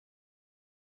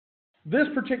This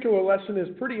particular lesson is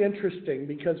pretty interesting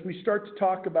because we start to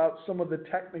talk about some of the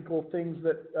technical things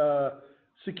that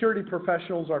security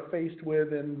professionals are faced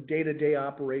with in day-to-day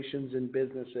operations in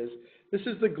businesses. This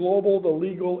is the global, the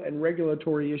legal, and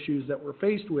regulatory issues that we're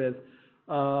faced with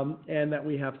and that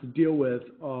we have to deal with,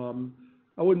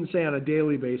 I wouldn't say on a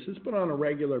daily basis, but on a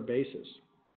regular basis.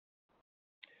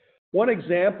 One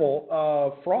example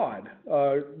of fraud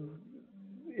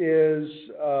is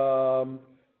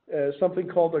something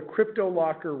called a crypto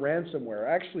locker ransomware.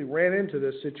 I actually ran into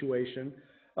this situation,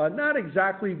 not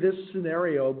exactly this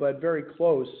scenario, but very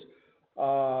close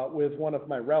with one of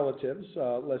my relatives.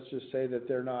 Let's just say that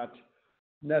they're not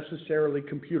necessarily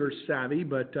computer savvy,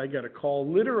 but I got a call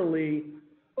literally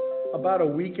about a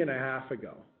week and a half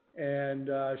ago. And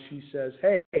she says,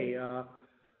 hey,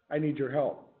 I need your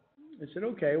help. I said,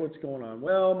 okay, what's going on?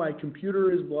 Well, my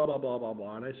computer is blah, blah, blah, blah,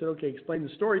 blah. And I said, okay, explain the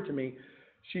story to me.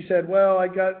 She said, well, I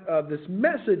got this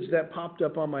message that popped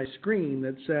up on my screen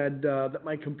that said that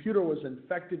my computer was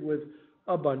infected with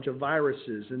a bunch of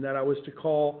viruses and that I was to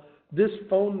call this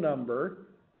phone number,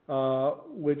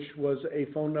 which was a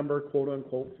phone number, quote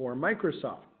unquote, for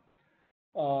Microsoft.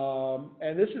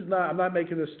 And this is not, I'm not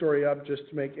making this story up just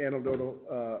to make anecdotal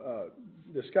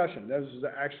discussion. This is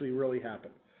actually really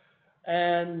happened.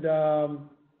 And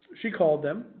she called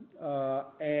them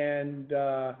and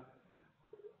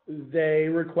they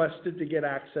requested to get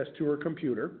access to her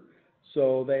computer.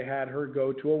 So they had her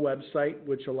go to a website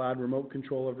which allowed remote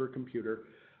control of her computer.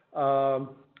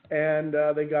 And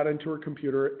they got into her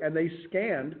computer and they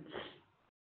scanned,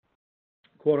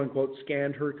 quote unquote,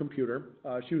 scanned her computer.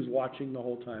 She was watching the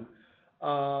whole time.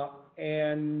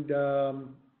 And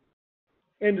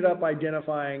ended up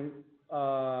identifying,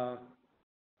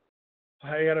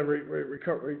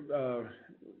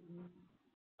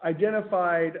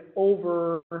 identified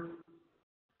over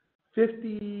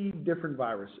 50 different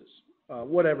viruses,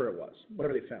 whatever it was,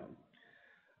 whatever they found.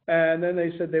 And then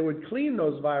they said they would clean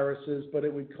those viruses, but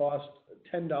it would cost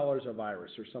 $10 a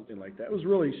virus or something like that. It was a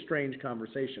really strange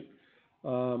conversation,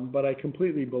 but I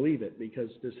completely believe it because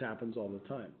this happens all the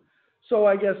time. So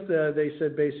I guess they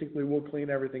said basically we'll clean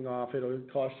everything off. It'll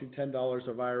cost you $10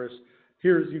 a virus.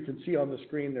 Here's, you can see on the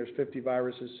screen, there's 50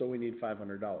 viruses, so we need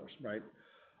 $500, right?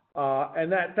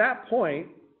 And at that point,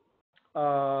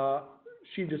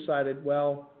 she decided,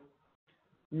 well,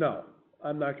 no,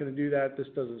 I'm not going to do that. This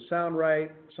doesn't sound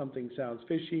right. Something sounds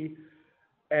fishy.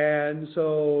 And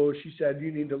so she said,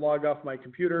 you need to log off my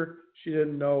computer. She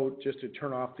didn't know just to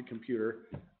turn off the computer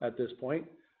at this point.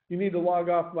 You need to log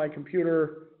off my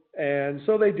computer. And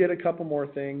so they did a couple more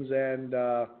things and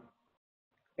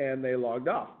they logged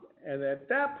off. And at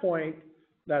that point,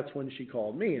 that's when she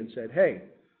called me and said, hey,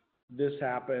 this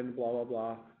happened, blah, blah,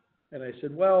 blah. And I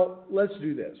said, well, let's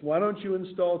do this. Why don't you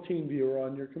install TeamViewer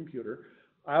on your computer?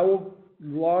 I will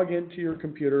log into your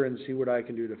computer and see what I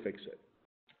can do to fix it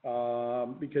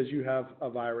because you have a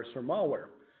virus or malware.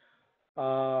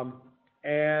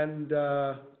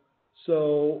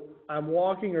 So I'm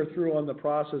walking her through on the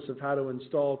process of how to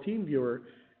install TeamViewer,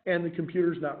 and the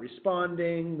computer's not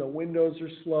responding, the windows are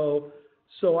slow.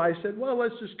 So I said, well,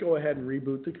 let's just go ahead and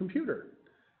reboot the computer.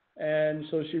 And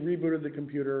so she rebooted the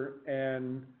computer,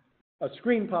 and a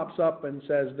screen pops up and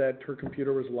says that her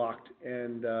computer was locked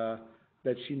and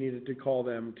that she needed to call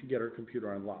them to get her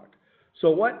computer unlocked.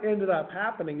 So what ended up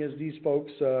happening is these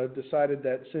folks decided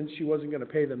that since she wasn't going to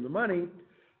pay them the money,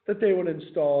 that they would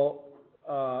install,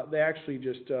 they actually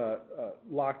just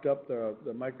locked up the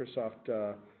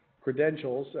Microsoft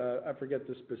credentials. I forget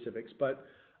the specifics, but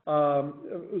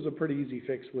it was a pretty easy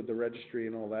fix with the registry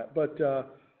and all that.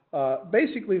 But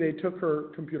basically, they took her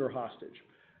computer hostage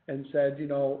and said, you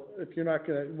know, if you're not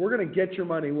going to, we're going to get your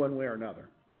money one way or another,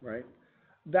 right?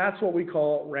 That's what we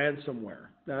call ransomware.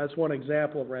 Now, that's one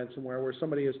example of ransomware where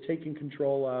somebody is taking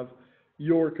control of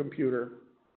your computer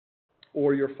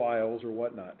or your files or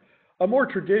whatnot. A more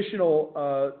traditional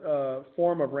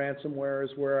form of ransomware is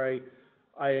where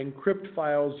I encrypt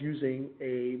files using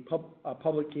a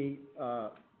public key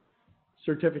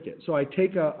certificate. So I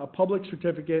take a public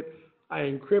certificate, I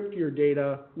encrypt your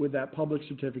data with that public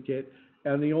certificate,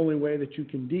 and the only way that you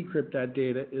can decrypt that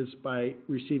data is by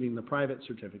receiving the private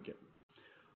certificate,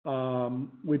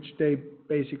 which they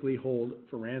basically hold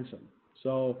for ransom.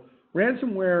 So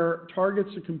ransomware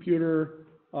targets a computer.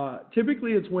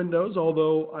 Typically it's Windows,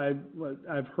 although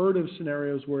I've heard of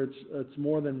scenarios where it's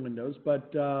more than Windows,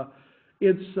 but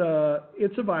it's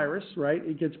a virus, right?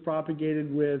 It gets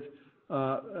propagated with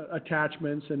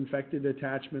attachments, infected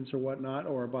attachments or whatnot,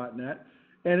 or a botnet,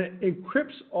 and it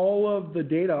encrypts all of the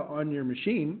data on your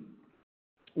machine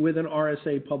with an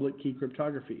RSA public key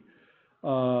cryptography.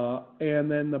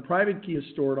 and then the private key is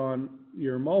stored on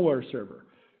your malware server.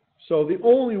 So the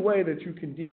only way that you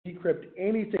can decrypt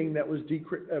anything that was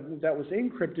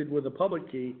encrypted with a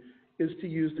public key is to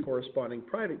use the corresponding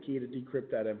private key to decrypt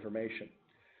that information.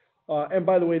 And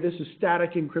by the way, this is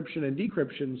static encryption and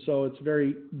decryption, so it's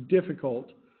very difficult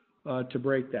to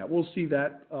break that. We'll see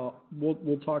that.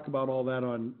 We'll talk about all that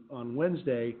on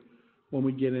Wednesday when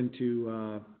we get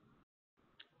into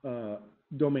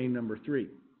domain number 3.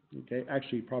 Okay,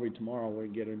 actually probably tomorrow we'll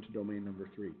get into domain number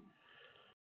 3.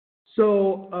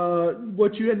 So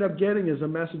what you end up getting is a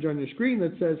message on your screen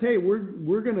that says, "Hey,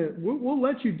 we'll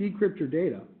let you decrypt your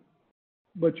data,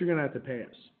 but you're gonna have to pay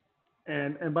us."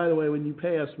 And by the way, when you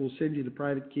pay us, we'll send you the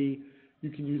private key. You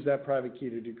can use that private key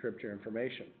to decrypt your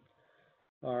information.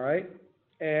 All right,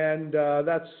 and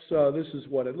this is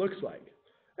what it looks like.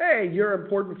 Hey, your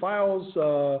important files,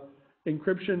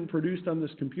 encryption produced on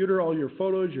this computer, all your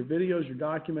photos, your videos, your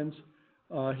documents.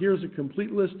 Here's a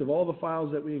complete list of all the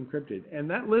files that we encrypted. And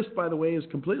that list, by the way, is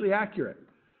completely accurate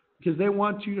because they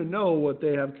want you to know what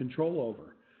they have control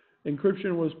over.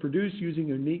 Encryption was produced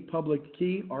using a unique public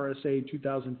key, RSA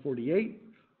 2048.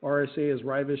 RSA is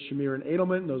Rivas, Shamir, and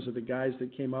Edelman. Those are the guys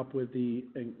that came up with the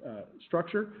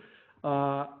structure.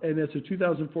 And it's a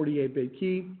 2048-bit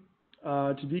key.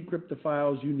 To decrypt the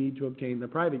files, you need to obtain the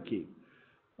private key.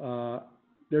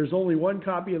 There's only one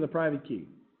copy of the private key.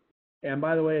 And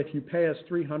by the way, if you pay us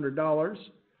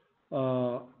 $300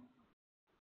 or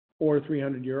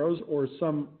 300 euros or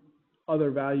some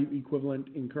other value equivalent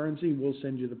in currency, we'll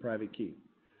send you the private key.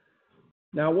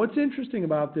 Now, what's interesting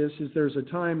about this is there's a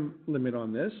time limit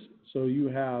on this. So you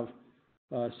have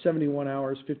 71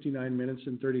 hours, 59 minutes,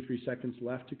 and 33 seconds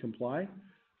left to comply.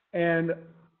 And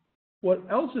what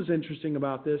else is interesting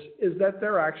about this is that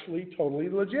they're actually totally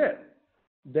legit.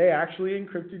 They actually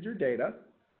encrypted your data.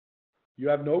 You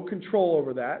have no control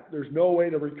over that. There's no way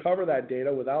to recover that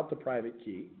data without the private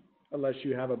key, unless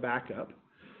you have a backup.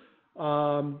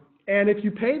 And if you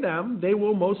pay them, they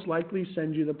will most likely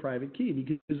send you the private key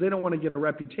because they don't want to get a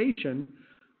reputation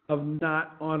of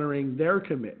not honoring their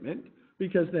commitment,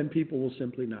 because then people will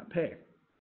simply not pay.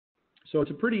 So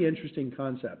it's a pretty interesting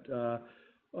concept.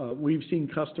 We've seen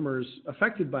customers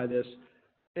affected by this,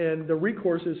 and the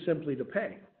recourse is simply to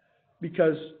pay,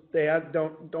 because they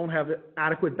don't have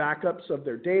adequate backups of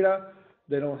their data.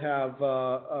 They don't have,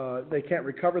 they can't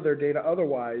recover their data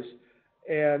otherwise,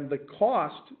 and the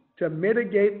cost to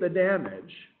mitigate the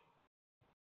damage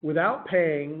without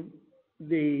paying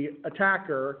the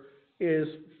attacker is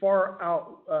far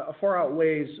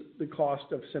outweighs the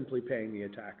cost of simply paying the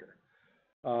attacker.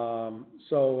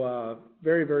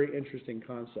 Very, very interesting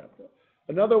concept.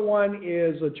 Another one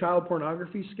is a child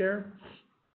pornography scare.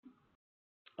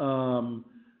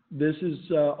 This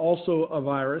is also a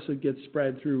virus that gets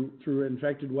spread through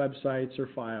infected websites or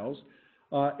files.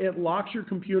 It locks your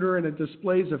computer and it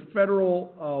displays a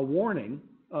federal warning,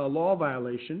 law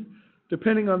violation.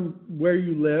 Depending on where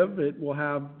you live, it will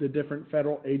have the different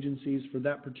federal agencies for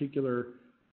that particular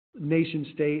nation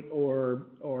state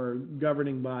or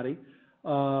governing body.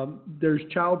 There's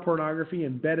child pornography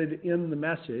embedded in the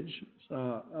message.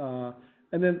 And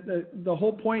then the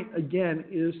whole point, again,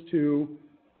 is to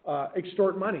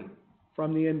extort money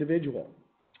from the individual.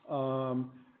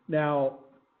 Now,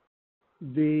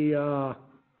 the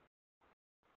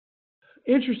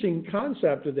interesting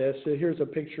concept of this, here's a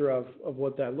picture of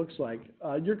what that looks like.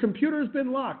 Your computer's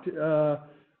been locked.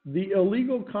 The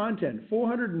illegal content,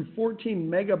 414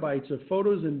 megabytes of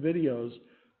photos and videos,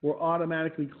 were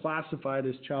automatically classified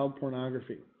as child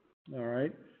pornography. All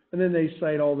right? And then they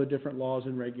cite all the different laws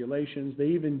and regulations. They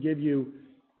even give you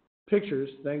pictures,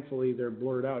 thankfully they're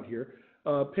blurred out here,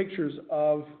 pictures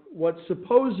of what's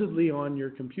supposedly on your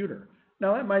computer.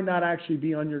 Now, that might not actually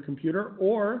be on your computer,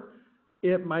 or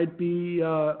it might be,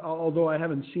 although I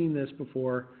haven't seen this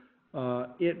before,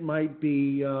 it might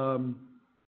be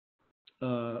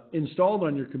installed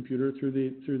on your computer through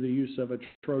the use of a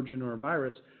Trojan or a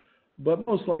virus, but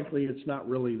most likely it's not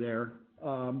really there,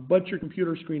 but your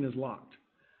computer screen is locked.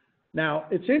 Now,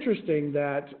 it's interesting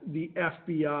that the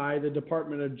FBI, the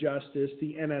Department of Justice,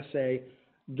 the NSA,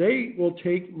 they will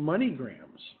take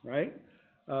MoneyGrams, right?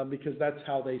 Because that's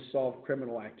how they solve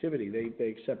criminal activity. They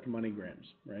accept MoneyGrams,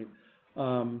 right?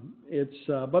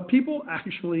 But people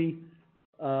actually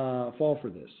fall for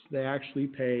this. They actually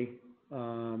pay,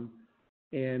 and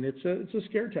it's a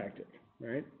scare tactic,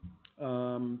 right?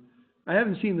 I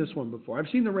haven't seen this one before. I've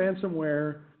seen the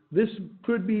ransomware. This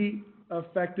could be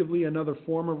effectively another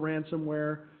form of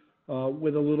ransomware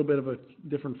with a little bit of a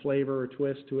different flavor or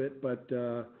twist to it, but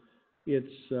I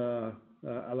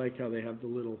like how they have the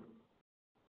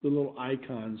little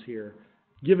icons here.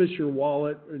 give us your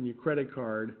wallet and your credit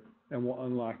card, and we'll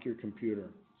unlock your computer.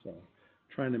 So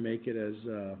trying to make it as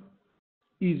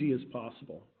easy as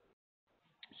possible.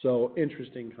 So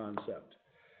interesting concept.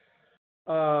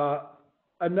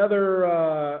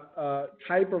 Another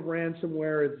type of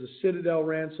ransomware is the Citadel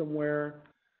ransomware.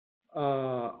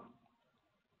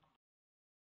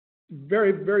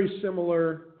 Very, very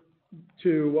similar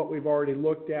to what we've already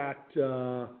looked at,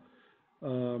 and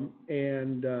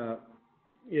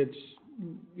it's,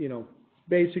 you know,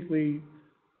 basically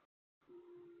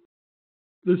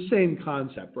the same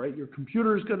concept, right? Your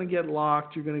computer is going to get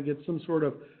locked. You're going to get some sort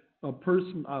of a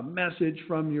message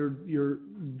from your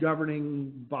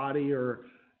governing body or,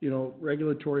 you know,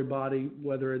 regulatory body,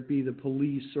 whether it be the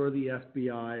police or the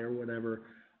FBI or whatever.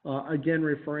 Again,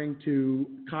 referring to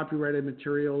copyrighted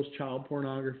materials, child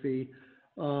pornography,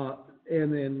 and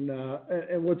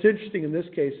what's interesting in this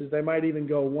case is they might even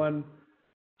go one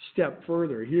step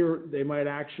further. Here, they might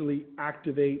actually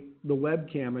activate the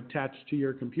webcam attached to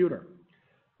your computer.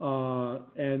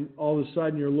 And all of a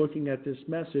sudden you're looking at this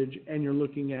message and you're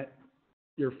looking at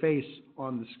your face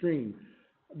on the screen.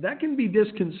 That can be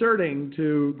disconcerting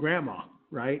to grandma,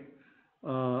 right?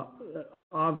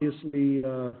 Obviously,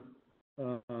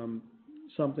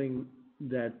 something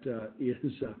that is,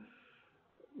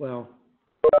 well,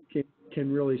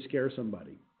 can really scare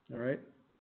somebody, all right?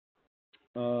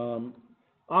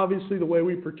 Obviously, the way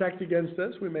we protect against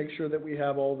this, we make sure that we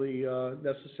have all the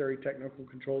necessary technical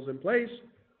controls in place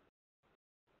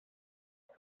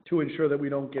to ensure that we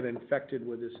don't get infected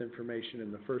with this information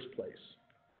in the first place.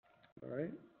 All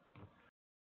right.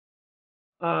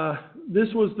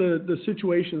 This was the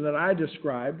situation that I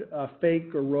described,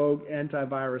 fake or rogue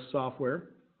antivirus software.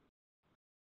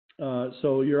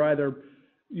 So you're either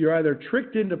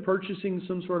tricked into purchasing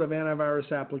some sort of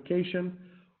antivirus application,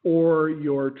 or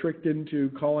you're tricked into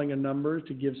calling a number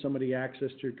to give somebody access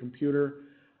to your computer.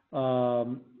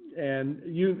 And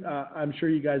I'm sure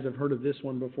you guys have heard of this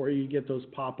one before. You get those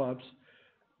pop-ups.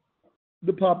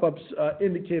 The pop-ups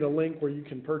indicate a link where you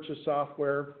can purchase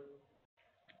software.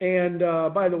 And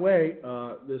by the way,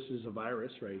 this is a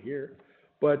virus right here.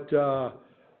 But the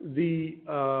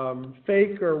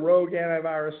fake or rogue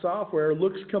antivirus software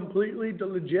looks completely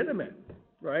legitimate,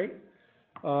 right?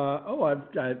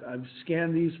 I've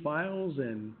scanned these files,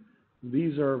 and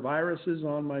these are viruses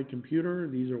on my computer.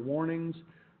 These are warnings.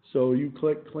 So you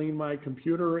click clean my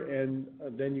computer, and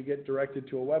then you get directed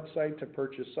to a website to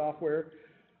purchase software.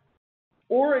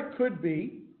 Or it could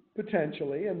be,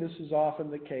 potentially, and this is often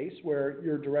the case, where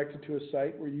you're directed to a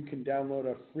site where you can download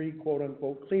a free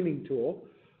quote-unquote cleaning tool,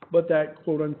 but that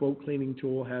quote-unquote cleaning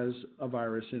tool has a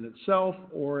virus in itself,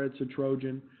 or it's a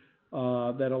Trojan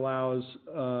that allows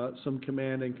some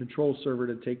command and control server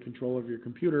to take control of your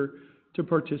computer to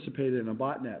participate in a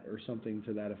botnet or something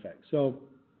to that effect. So,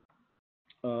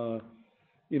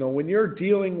 you know, when you're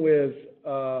dealing with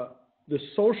the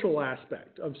social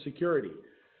aspect of security,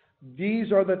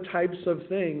 these are the types of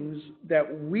things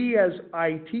that we as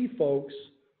IT folks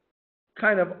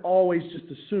kind of always just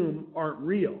assume aren't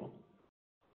real.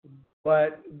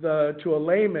 But to a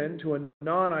layman, to a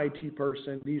non-IT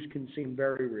person, these can seem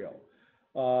very real.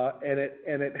 And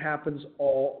it happens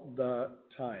all the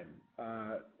time.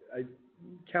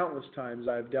 Countless times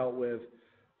I've dealt with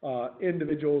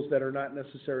individuals that are not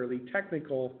necessarily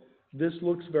technical. This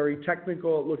looks very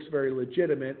technical, it looks very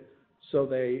legitimate, so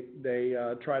they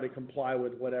try to comply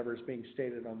with whatever's being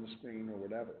stated on the screen or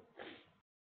whatever.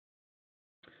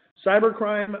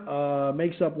 Cybercrime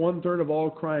makes up 1/3 of all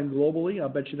crime globally. I'll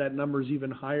bet you that number is even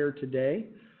higher today.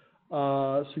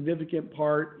 Significant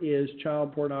part is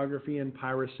child pornography and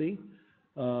piracy.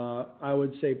 I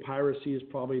would say piracy is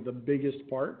probably the biggest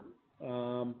part.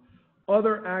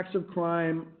 Other acts of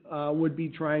crime would be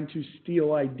trying to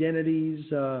steal identities,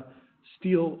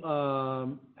 steal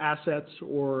assets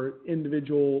or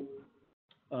individual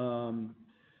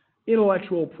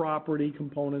intellectual property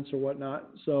components or whatnot.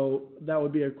 So that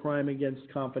would be a crime against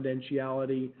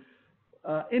confidentiality.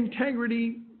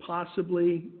 Integrity,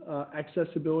 possibly,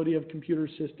 accessibility of computer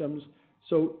systems.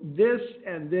 So this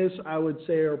and this, I would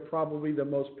say, are probably the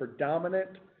most predominant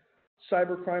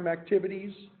cybercrime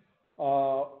activities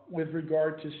with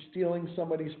regard to stealing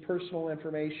somebody's personal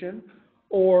information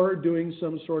or doing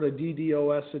some sort of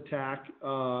DDoS attack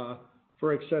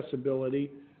for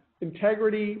accessibility.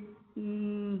 Integrity,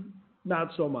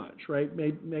 not so much, right?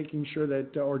 Making sure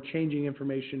that, or changing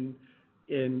information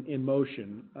in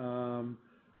motion.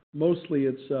 Mostly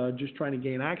it's just trying to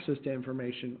gain access to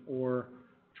information or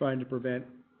trying to prevent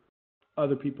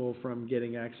other people from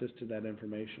getting access to that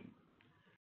information.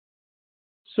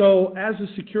 So as a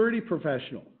security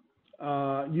professional,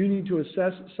 you need to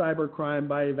assess cybercrime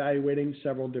by evaluating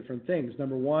several different things.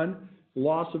 Number one,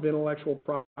 loss of intellectual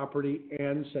property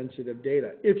and sensitive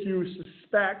data. If you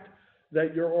suspect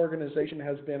that your organization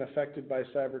has been affected by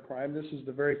cybercrime, this is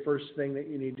the very first thing that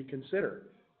you need to consider.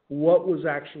 What was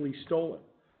actually stolen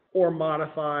or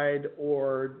modified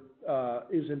or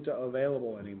isn't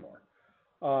available anymore?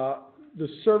 The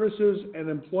services and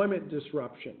employment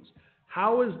disruptions.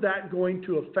 How is that going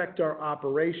to affect our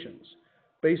operations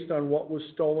based on what was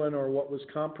stolen or what was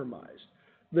compromised?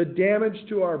 The damage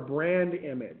to our brand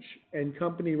image and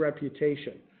company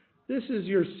reputation. This is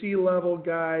your C-level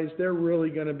guys. They're really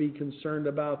going to be concerned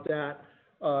about that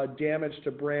damage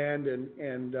to brand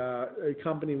and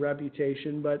company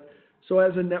reputation. But so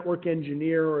as a network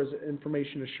engineer or as an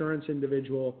information assurance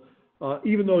individual,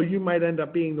 even though you might end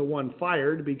up being the one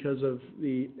fired because of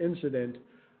the incident,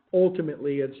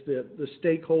 ultimately it's the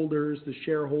stakeholders, the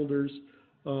shareholders,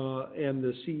 and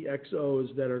the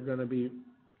CXOs that are going to be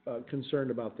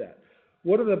concerned about that.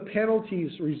 What are the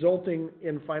penalties resulting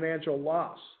in financial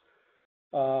loss?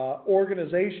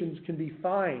 Organizations can be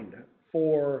fined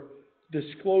for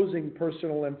disclosing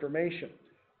personal information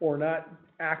or not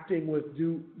acting with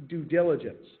due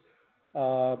diligence,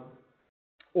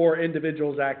 or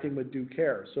individuals acting with due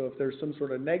care. So if there's some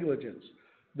sort of negligence,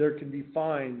 there can be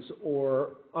fines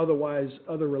or otherwise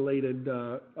other related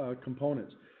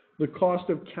components. The cost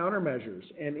of countermeasures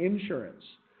and insurance.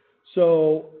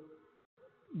 So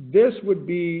this would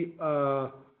be,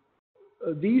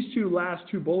 these last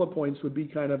two bullet points would be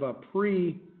kind of a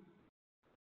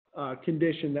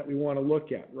condition that we want to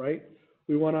look at, right?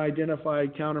 We want to identify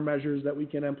countermeasures that we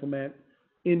can implement,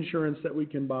 insurance that we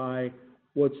can buy,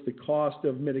 what's the cost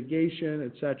of mitigation,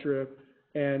 et cetera,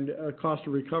 and cost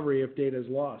of recovery if data is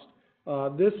lost.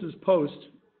 This is post,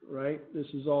 right? This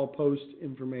is all post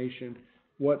information.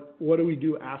 What do we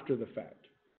do after the fact?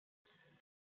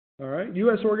 All right.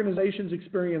 U.S. organizations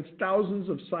experience thousands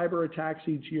of cyber attacks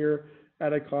each year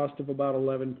at a cost of about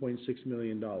 $11.6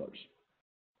 million.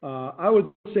 I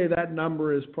would say that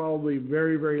number is probably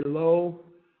very, very low.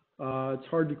 It's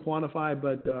hard to quantify,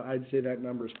 but I'd say that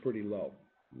number is pretty low.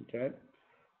 Okay.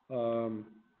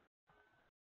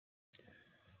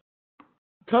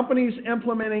 Companies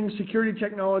implementing security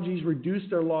technologies reduce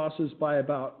their losses by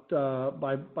about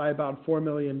 $4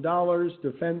 million.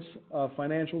 Defense,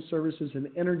 financial services, and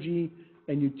energy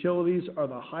and utilities are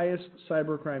the highest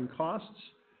cybercrime costs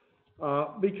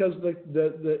because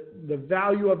the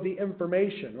value of the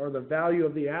information or the value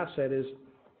of the asset is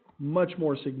much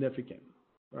more significant,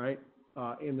 right?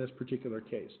 In this particular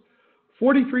case,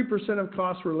 43% of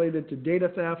costs related to data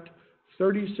theft,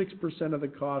 36% of the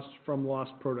costs from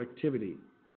lost productivity.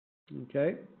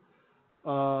 Okay.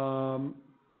 Now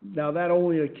that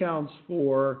only accounts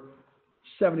for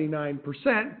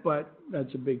 79%, but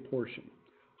that's a big portion.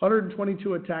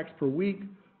 122 attacks per week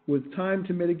with time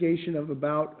to mitigation of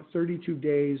about 32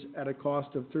 days at a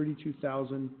cost of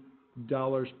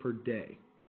 $32,000 per day.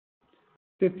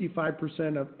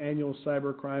 55% of annual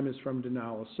cybercrime is from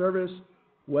denial of service,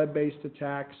 web-based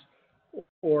attacks,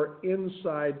 or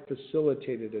inside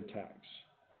facilitated attacks.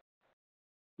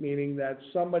 Meaning that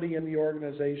somebody in the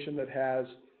organization that has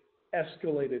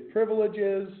escalated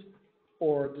privileges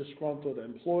or a disgruntled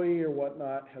employee or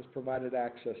whatnot has provided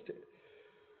access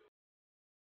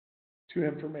to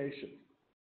information.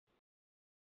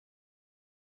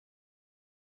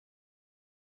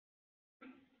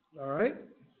 All right?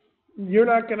 You're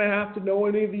not going to have to know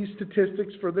any of these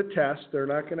statistics for the test. They're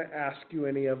not going to ask you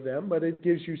any of them, but it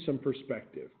gives you some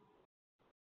perspective.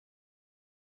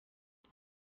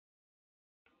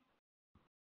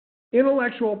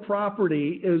 Intellectual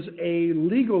property is a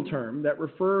legal term that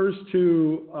refers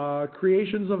to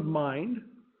creations of mind,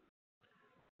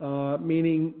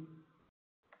 meaning,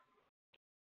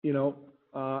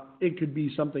 it could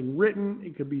be something written,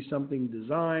 it could be something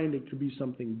designed, it could be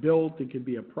something built, it could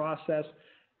be a process.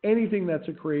 Anything that's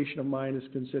a creation of mind is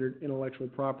considered intellectual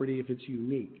property if it's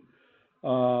unique.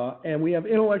 And we have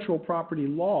intellectual property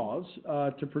laws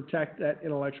to protect that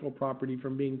intellectual property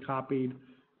from being copied,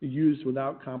 used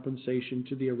without compensation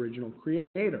to the original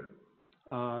creator.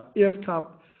 If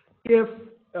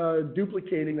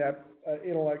duplicating that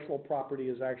intellectual property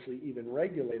is actually even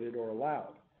regulated or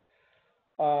allowed.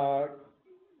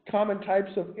 Common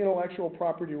types of intellectual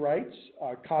property rights,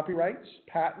 copyrights,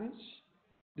 patents,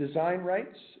 design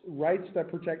rights, rights that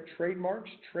protect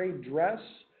trademarks, trade dress,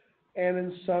 and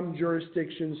in some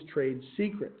jurisdictions, trade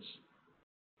secrets.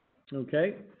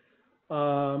 Okay?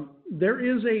 There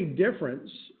is a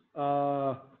difference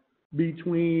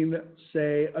between,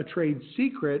 say, a trade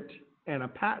secret and a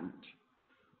patent.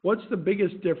 What's the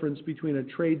biggest difference between a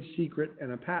trade secret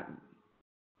and a patent?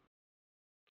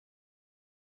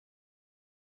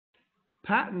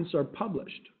 patents are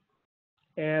published,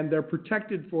 and they're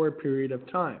protected for a period of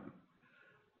time,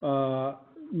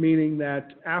 meaning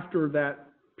that after that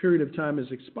period of time is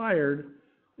expired,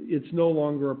 it's no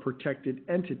longer a protected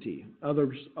entity.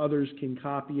 Others can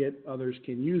copy it, others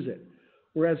can use it.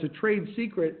 Whereas a trade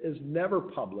secret is never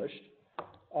published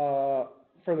for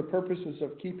the purposes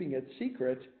of keeping it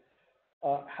secret.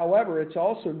 However, it's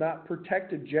also not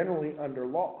protected generally under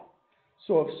law.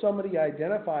 So if somebody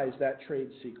identifies that trade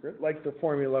secret, like the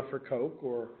formula for Coke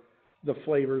or the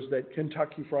flavors that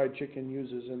Kentucky Fried Chicken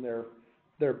uses in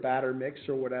their batter mix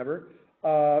or whatever,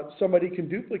 somebody can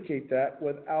duplicate that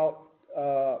without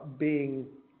being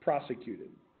prosecuted.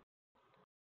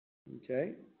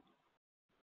 Okay?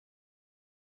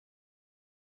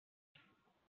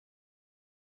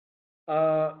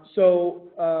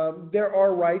 There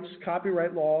are rights,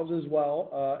 copyright laws as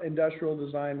well, industrial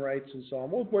design rights and so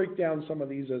on. We'll break down some of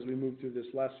these as we move through this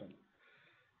lesson.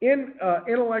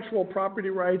 Intellectual property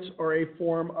rights are a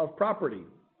form of property.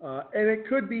 And it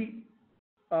could be,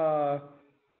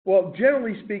 well,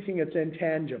 generally speaking, it's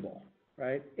intangible,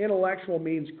 right? Intellectual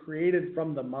means created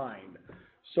from the mind.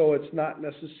 So it's not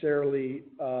necessarily,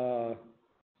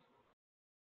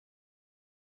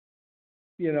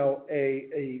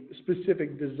 a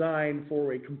specific design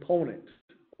for a component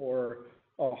or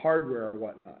hardware or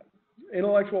whatnot.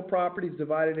 Intellectual property is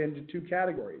divided into two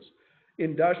categories.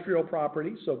 Industrial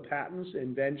property, so patents,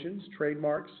 inventions,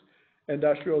 trademarks,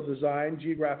 industrial design,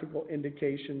 geographical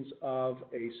indications of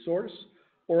a source,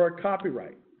 or a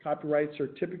copyright. Copyrights are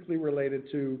typically related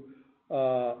to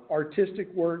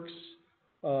artistic works,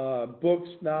 books,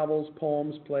 novels,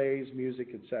 poems, plays, music,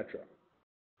 etc.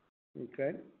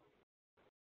 Okay?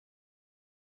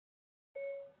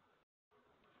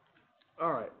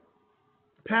 All right.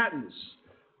 Patents.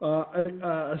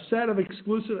 A set of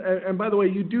exclusive, and by the way,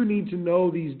 you do need to know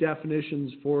these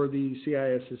definitions for the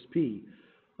CISSP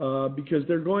because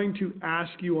they're going to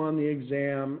ask you on the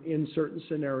exam in certain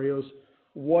scenarios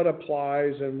what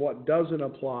applies and what doesn't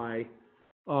apply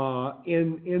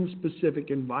in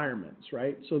specific environments,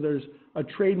 right? So there's a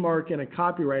trademark and a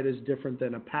copyright is different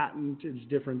than a patent, it's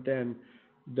different than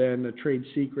a trade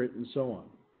secret and so on.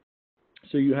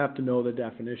 So you have to know the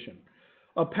definition.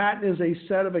 A patent is a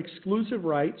set of exclusive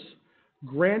rights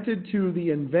granted to the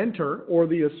inventor or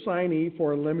the assignee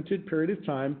for a limited period of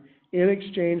time in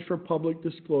exchange for public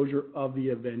disclosure of the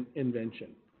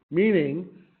invention. Meaning,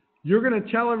 you're going to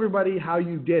tell everybody how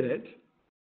you did it,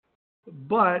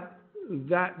 but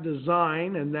that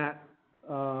design and that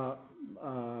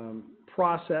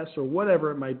process or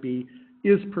whatever it might be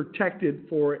is protected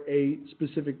for a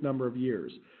specific number of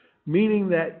years. Meaning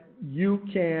that you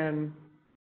can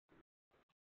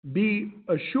be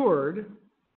assured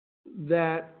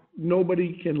that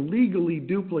nobody can legally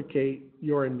duplicate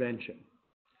your invention.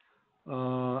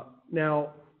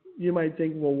 Now, you might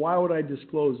think, well, why would I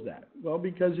disclose that? Well,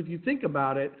 because if you think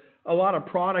about it, a lot of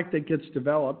product that gets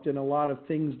developed and a lot of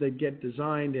things that get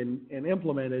designed and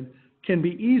implemented can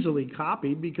be easily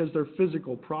copied because they're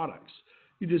physical products.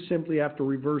 You just simply have to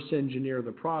reverse engineer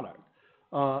the product.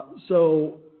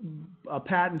 So a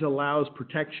patent allows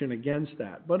protection against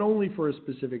that, but only for a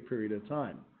specific period of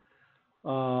time.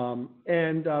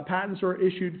 Patents are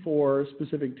issued for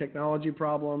specific technology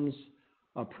problems,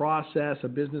 a process, a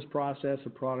business process, a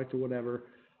product or whatever,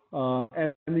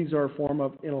 and these are a form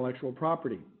of intellectual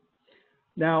property.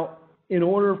 Now, in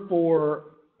order for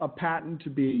a patent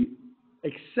to be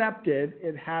accepted,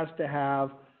 it has to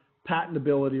have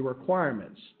patentability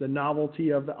requirements, the novelty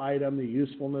of the item, the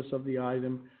usefulness of the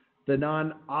item, the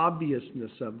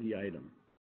non-obviousness of the item.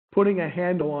 Putting a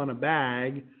handle on a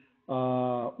bag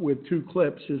with two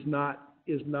clips is not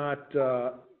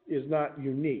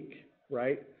unique,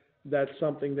 right? That's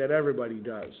something that everybody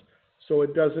does. So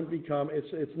it doesn't become,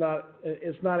 it's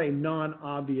not a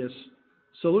non-obvious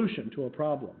solution to a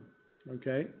problem,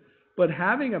 okay? But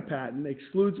having a patent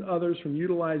excludes others from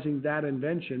utilizing that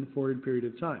invention for a period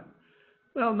of time.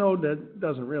 Well, no, that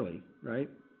doesn't really, right?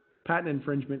 Patent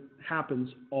infringement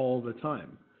happens all the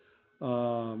time.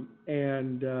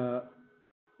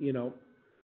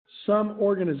 Some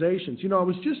organizations, I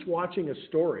was just watching a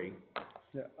story,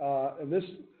 and this,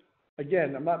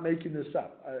 again, I'm not making this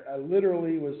up. I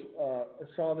literally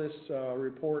saw this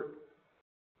report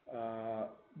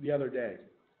the other day.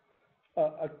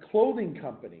 A clothing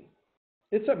company,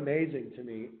 it's amazing to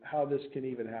me how this can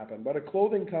even happen, but a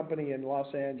clothing company in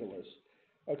Los Angeles,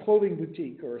 a clothing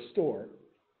boutique or a store,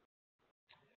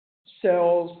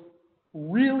 sells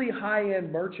really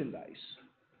high-end merchandise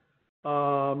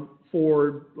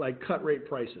for like cut rate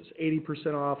prices,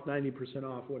 80% off, 90%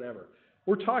 off, whatever.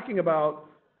 We're talking about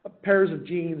pairs of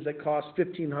jeans that cost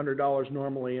 $1,500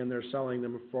 normally, and they're selling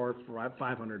them for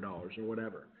 $500 or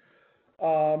whatever.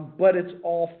 But it's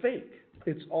all fake.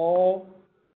 It's all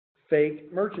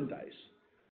fake merchandise.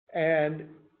 And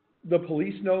the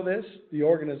police know this. The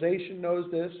organization knows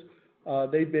this.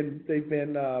 They've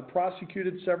been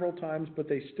prosecuted several times, but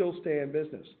they still stay in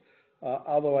business.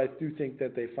 Although I do think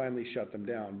that they finally shut them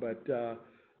down. But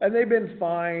and they've been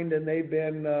fined and they've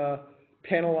been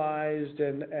penalized,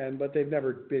 but they've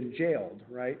never been jailed,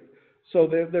 right? So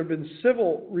there've been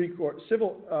civil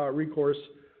recourse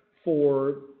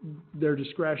for their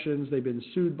discretions. They've been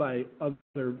sued by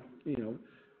other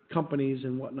companies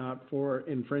and whatnot for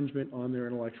infringement on their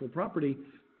intellectual property,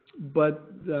 but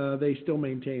they still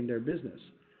maintain their business.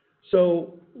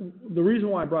 So the reason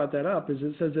why I brought that up is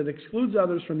it says it excludes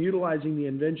others from utilizing the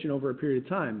invention over a period of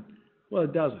time. Well,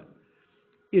 it doesn't.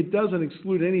 It doesn't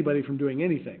exclude anybody from doing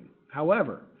anything.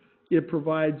 However, it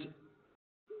provides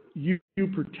you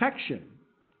protection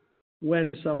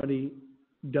when somebody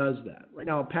does that. Right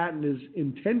now, a patent is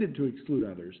intended to exclude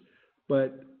others,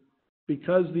 but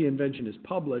because the invention is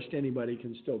published, anybody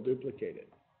can still duplicate it.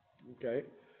 Okay?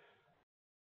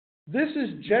 This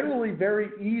is generally very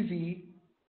easy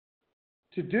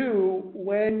to do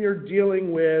when you're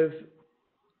dealing with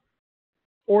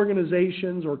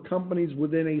organizations or companies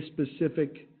within a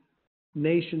specific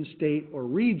nation, state, or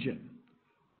region.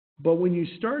 But when you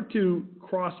start to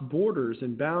cross borders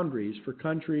and boundaries for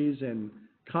countries and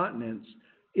continents,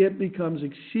 it becomes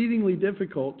exceedingly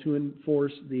difficult to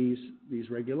enforce these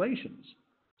regulations.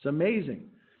 It's amazing,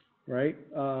 right?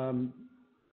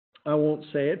 I won't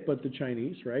say it, but the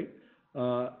Chinese, right,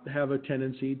 have a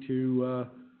tendency to,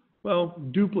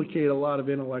 duplicate a lot of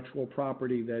intellectual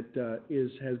property that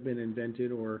has been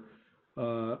invented or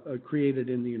created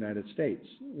in the United States.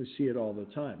 We see it all the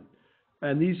time.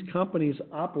 And these companies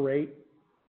operate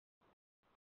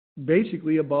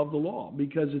basically above the law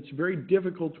because it's very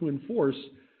difficult to enforce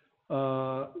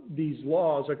these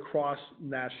laws across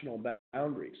national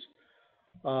boundaries.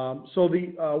 So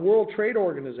the World Trade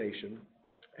Organization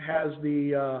has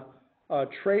the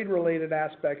trade-related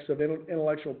aspects of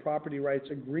intellectual property rights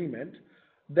agreement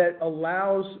that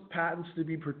allows patents to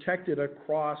be protected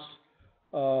across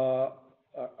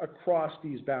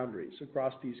these boundaries,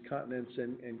 across these continents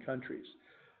and countries.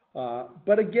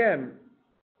 But again,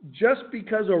 just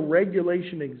because a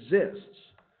regulation exists,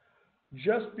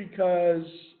 just because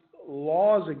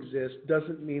laws exist,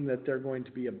 doesn't mean that they're going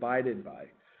to be abided by.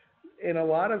 In a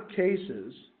lot of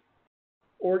cases,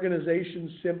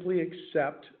 organizations simply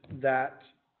accept that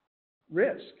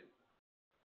risk,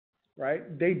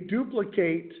 right? They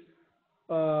duplicate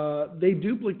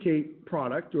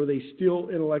product, or they steal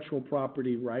intellectual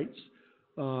property rights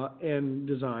and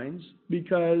designs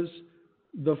because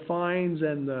the fines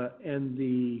and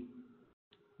the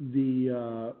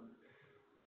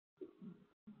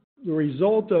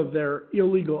result of their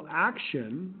illegal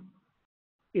action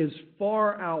is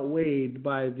far outweighed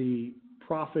by the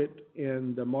profit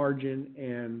and the margin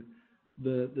and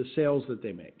the sales that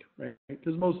they make, right?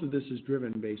 Because most of this is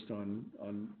driven based on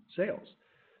sales.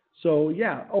 So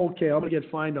yeah, okay, I'm going to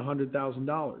get fined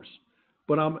 $100,000,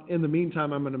 but in the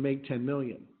meantime I'm going to make $10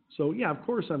 million. So yeah, of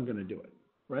course I'm going to do it,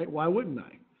 right? Why wouldn't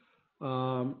I?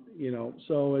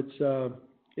 So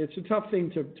it's a tough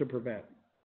thing to prevent.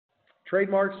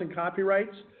 Trademarks and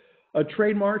copyrights. A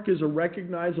trademark is a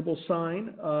recognizable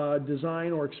sign,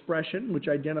 design, or expression which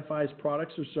identifies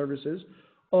products or services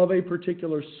of a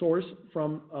particular source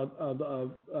from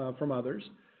others.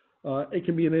 It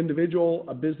can be an individual,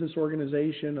 a business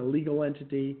organization, a legal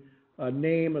entity, a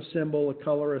name, a symbol, a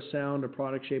color, a sound, a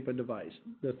product, shape, a device.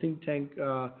 The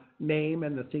thinQtank name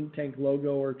and the thinQtank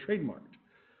logo are trademarked,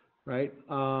 right?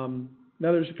 Now,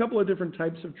 there's a couple of different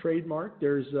types of trademark.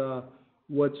 There's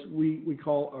what we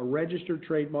call a registered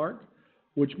trademark,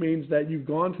 which means that you've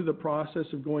gone through the process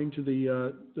of going to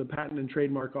the Patent and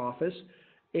Trademark Office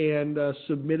and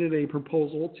submitted a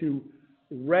proposal to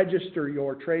register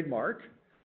your trademark,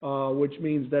 which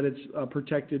means that it's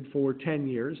protected for 10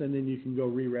 years, and then you can go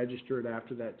re-register it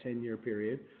after that 10-year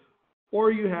period.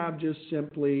 Or you have just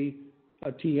simply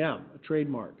a TM, a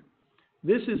trademark.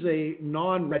 This is a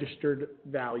non-registered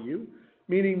value,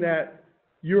 meaning that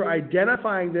you're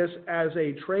identifying this as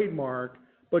a trademark,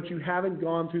 but you haven't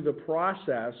gone through the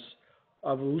process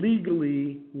of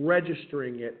legally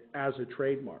registering it as a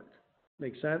trademark.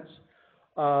 Make sense?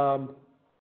 And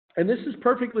this is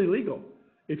perfectly legal.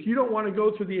 If you don't want to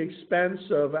go through the expense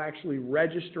of actually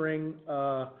registering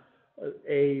a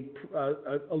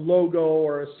logo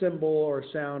or a symbol or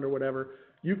a sound or whatever,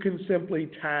 you can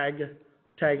simply tag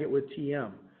it with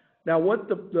TM. Now, what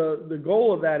the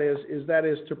goal of that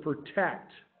is to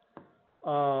protect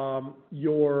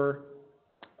your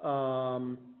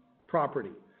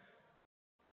property.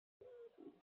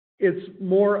 It's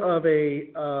more of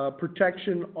a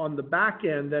protection on the back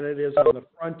end than it is on the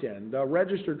front end. A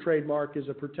registered trademark is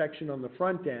a protection on the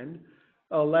front end,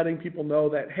 letting people know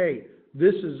that, hey,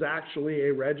 this is actually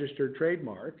a registered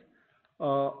trademark,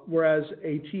 whereas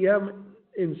a TM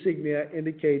insignia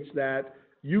indicates that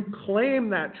you claim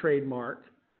that trademark,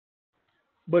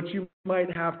 but you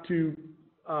might have to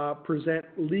present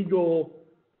legal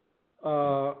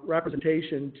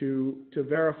representation to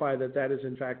verify that that is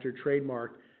in fact your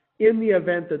trademark in the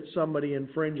event that somebody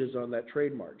infringes on that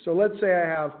trademark. So let's say I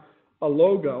have a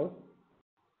logo,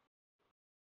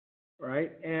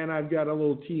 right, and I've got a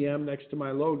little TM next to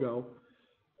my logo.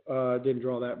 Didn't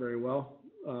draw that very well.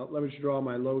 Let me just draw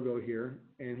my logo here,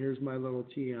 and here's my little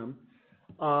TM.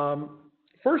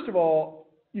 First of all,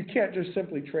 you can't just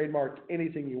simply trademark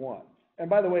anything you want. And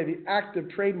by the way, the act of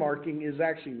trademarking is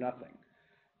actually nothing.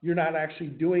 You're not actually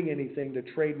doing anything to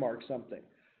trademark something.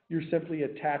 You're simply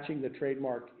attaching the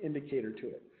trademark indicator to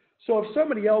it. So if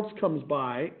somebody else comes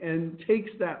by and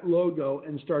takes that logo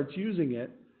and starts using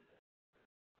it,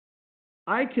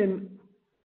 I can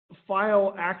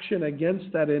file action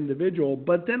against that individual,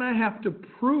 but then I have to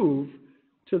prove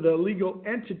to the legal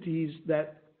entities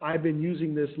that I've been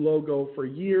using this logo for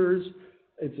years,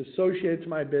 it's associated to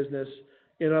my business.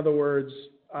 In other words,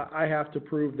 I have to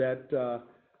prove that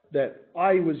that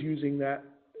I was using that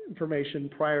information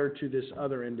prior to this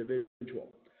other individual.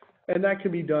 And that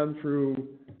can be done through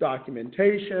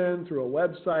documentation, through a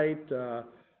website,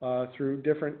 through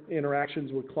different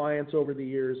interactions with clients over the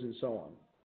years, and so on.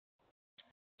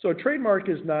 So a trademark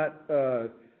is not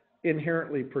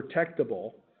inherently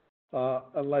protectable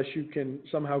unless you can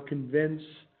somehow convince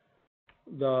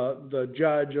the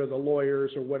judge or the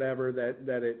lawyers or whatever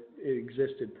that it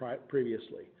existed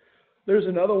previously. There's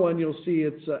another one you'll see,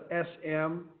 it's a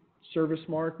SM, service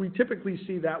mark. We typically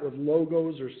see that with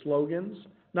logos or slogans,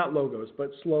 not logos,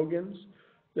 but slogans,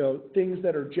 things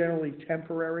that are generally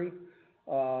temporary.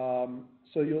 So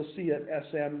you'll see an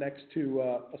SM next to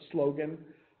a slogan.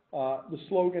 The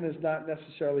slogan is not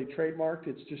necessarily trademarked,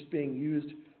 it's just being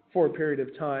used for a period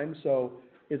of time, so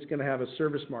it's going to have a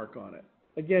service mark on it.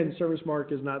 Again, service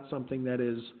mark is not something that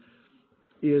is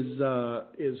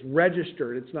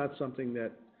registered. It's not something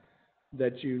that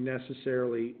you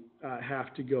necessarily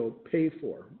have to go pay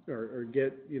for or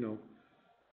get,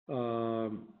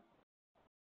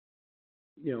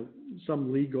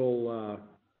 some legal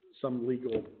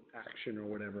action or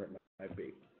whatever it might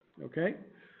be. Okay,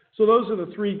 so those are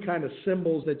the three kind of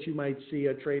symbols that you might see: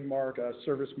 a trademark, a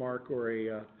service mark, or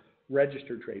a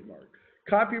registered trademark.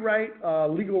 Copyright,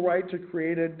 legal rights are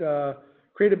created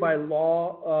by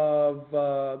law of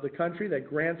the country that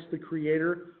grants the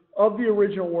creator of the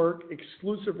original work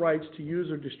exclusive rights to use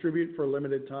or distribute for a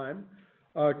limited time.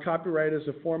 Copyright is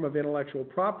a form of intellectual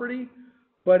property,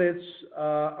 but it's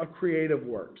a creative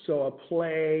work. So a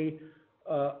play,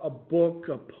 a book,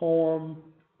 a poem,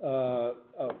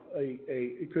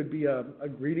 it could be a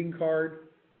greeting card,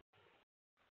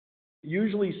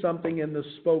 usually something in the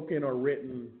spoken or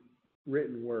written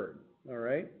word, all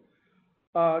right?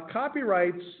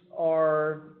 Copyrights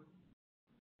are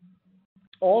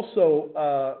also,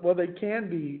 well, they can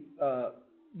be,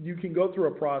 you can go through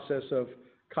a process of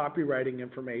copywriting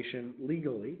information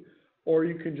legally, or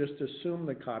you can just assume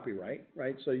the copyright,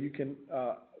 right? So you can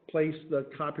place the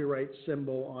copyright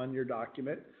symbol on your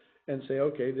document and say,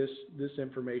 okay, this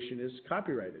information is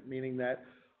copyrighted, meaning that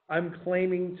I'm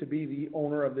claiming to be the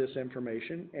owner of this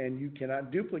information and you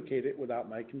cannot duplicate it without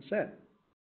my consent.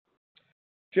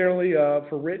 Generally,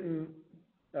 for written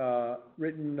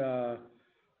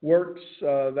works,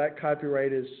 that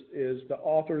copyright is the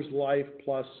author's life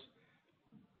plus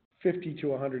 50 to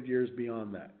 100 years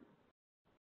beyond that,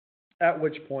 at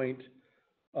which point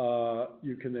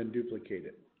you can then duplicate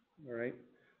it, all right?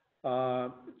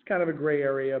 It's kind of a gray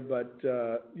area, but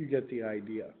you get the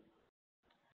idea.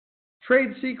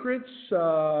 Trade secrets,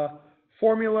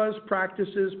 formulas,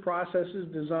 practices, processes,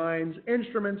 designs,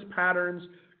 instruments, patterns,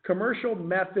 commercial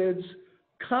methods,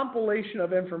 compilation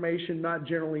of information not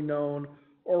generally known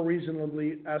or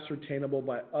reasonably ascertainable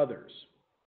by others.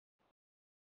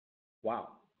 Wow,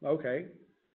 okay.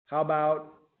 How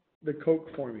about the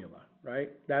Coke formula,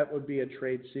 right? That would be a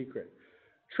trade secret.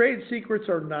 Trade secrets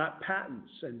are not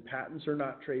patents, and patents are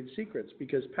not trade secrets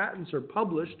because patents are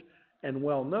published and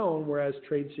well known, whereas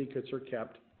trade secrets are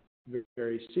kept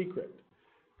very secret.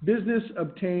 Business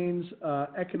obtains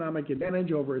economic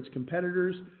advantage over its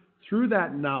competitors through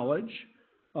that knowledge,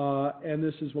 and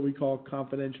this is what we call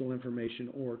confidential information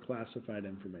or classified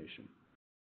information.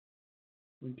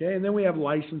 Okay, and then we have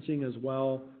licensing as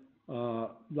well.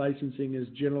 Licensing is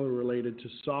generally related to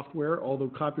software, although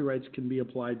copyrights can be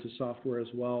applied to software as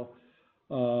well.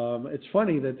 It's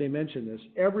funny that they mention this.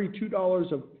 Every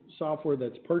 $2 of software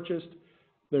that's purchased,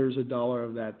 there's $1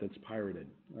 of that that's pirated,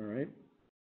 all right?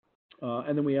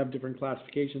 And then we have different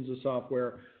classifications of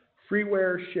software: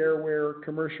 freeware, shareware,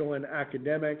 commercial, and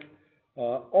academic.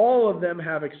 All of them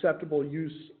have acceptable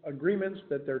use agreements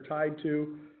that they're tied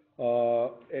to,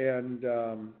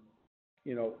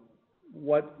 you know,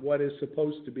 what is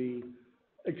supposed to be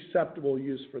acceptable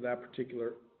use for that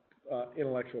particular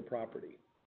intellectual property.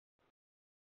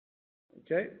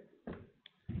 Okay?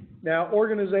 Now,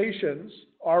 organizations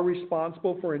are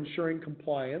responsible for ensuring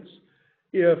compliance.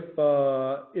 If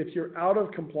you're out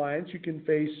of compliance, you can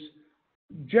face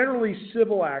generally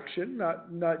civil action,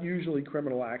 not usually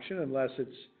criminal action, unless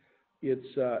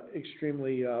it's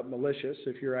extremely malicious.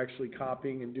 If you're actually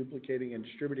copying and duplicating and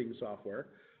distributing software,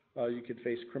 you could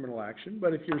face criminal action.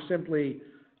 But if you're simply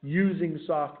using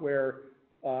software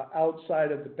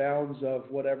outside of the bounds of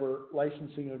whatever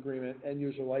licensing agreement,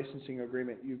 end-user licensing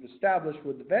agreement you've established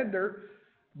with the vendor,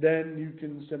 then you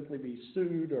can simply be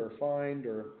sued or fined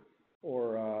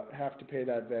or have to pay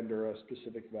that vendor a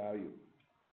specific value.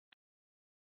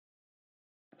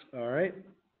 All right.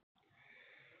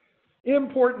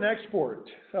 Import and export.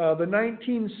 The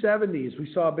 1970s,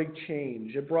 we saw a big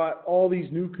change. It brought all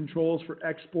these new controls for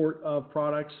export of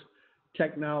products,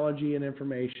 technology, and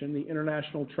information. The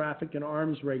International Traffic in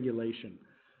Arms Regulation.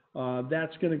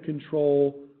 That's going to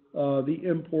control the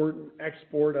import and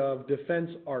export of defense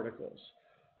articles.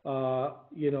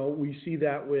 You know, we see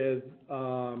that with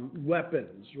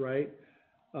weapons, right?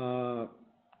 You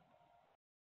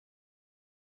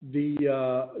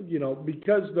know,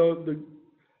 because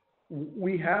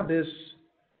we have this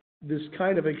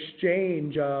kind of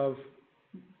exchange of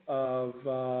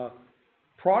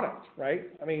product, right?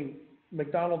 I mean,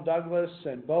 McDonnell Douglas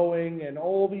and Boeing and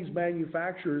all these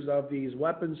manufacturers of these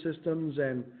weapon systems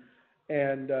and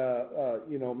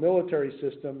you know, military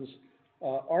systems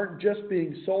aren't just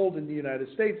being sold in the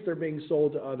United States; they're being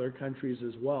sold to other countries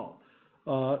as well.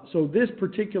 So this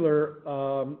particular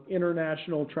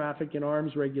International Traffic in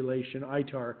Arms Regulation,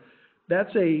 ITAR,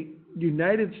 that's a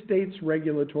United States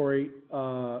regulatory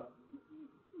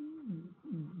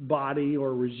body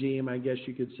or regime, I guess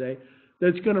you could say,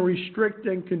 that's going to restrict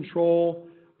and control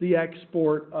the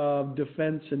export of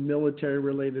defense and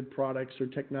military-related products or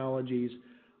technologies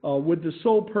with the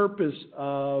sole purpose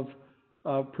of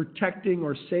protecting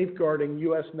or safeguarding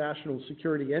U.S. national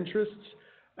security interests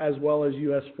as well as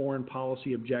U.S. foreign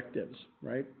policy objectives,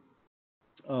 right?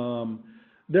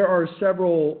 There are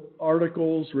several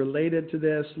articles related to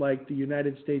this, like the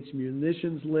United States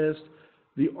Munitions List,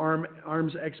 the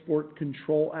Arms Export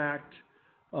Control Act,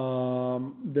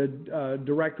 the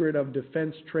Directorate of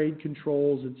Defense Trade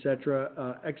Controls,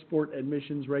 etc., Export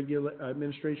Administration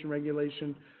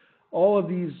Regulation. All of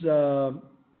these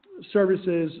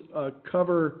services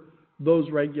cover those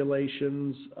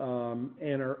regulations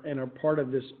and are part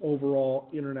of this overall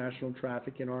International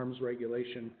Traffic in Arms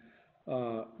Regulation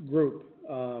group.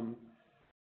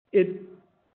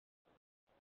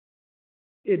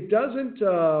 It doesn't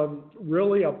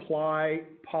really apply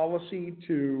policy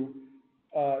to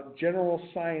general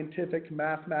scientific,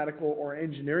 mathematical, or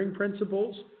engineering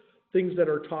principles, things that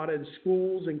are taught in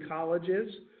schools and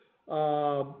colleges.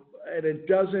 And it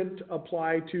doesn't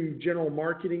apply to general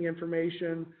marketing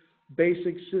information,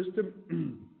 basic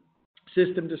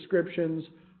system descriptions,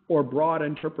 or broad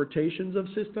interpretations of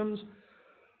systems.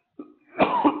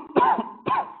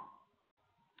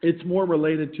 It's more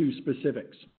related to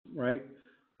specifics, right?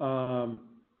 And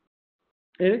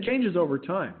it changes over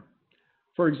time.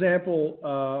 For example,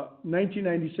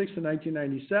 1996 to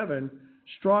 1997,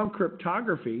 strong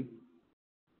cryptography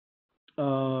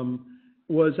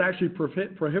was actually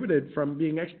prohibited from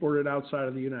being exported outside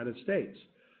of the United States.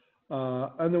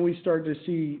 And then we started to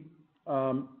see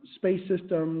space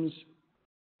systems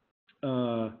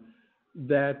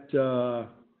that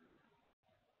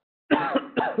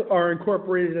are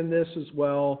incorporated in this as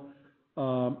well.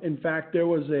 In fact, there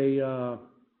was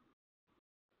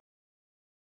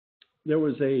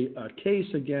a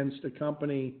case against a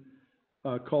company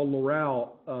called L'Oreal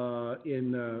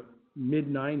in the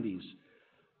mid-90s,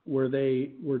 where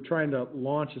they were trying to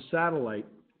launch a satellite,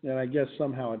 and I guess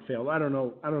somehow it failed. I don't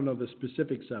know the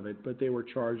specifics of it, but they were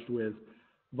charged with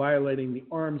violating the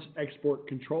Arms Export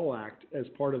Control Act as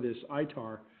part of this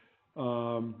ITAR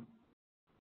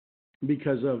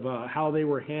because of how they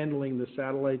were handling the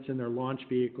satellites in their launch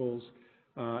vehicles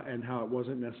and how it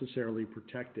wasn't necessarily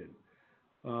protected.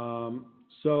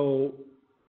 So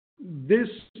This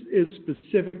is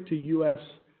specific to U.S.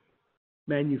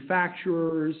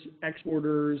 manufacturers,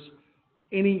 exporters,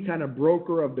 any kind of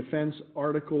broker of defense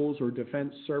articles or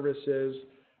defense services,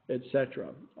 etc.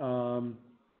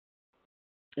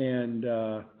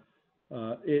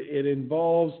 It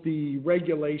involves the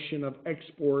regulation of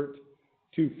export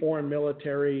to foreign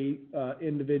military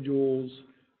individuals,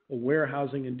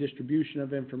 warehousing and distribution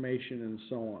of information, and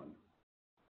so on.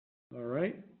 All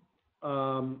right.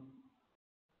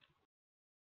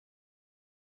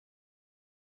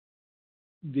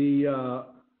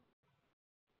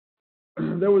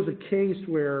 There was a case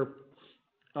where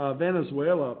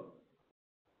Venezuela,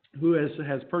 who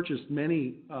has purchased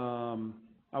many,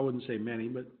 I wouldn't say many,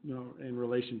 but in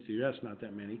relation to the U.S., not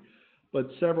that many, but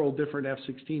several different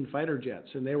F-16 fighter jets,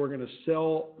 and they were going to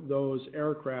sell those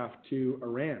aircraft to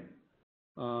Iran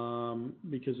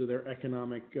because of their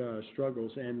economic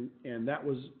struggles, and that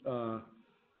was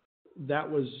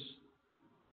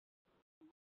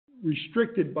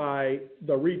restricted by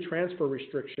the retransfer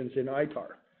restrictions in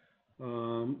ITAR.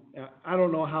 I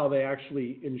don't know how they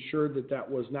actually ensured that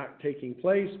was not taking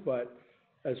place, but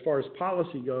as far as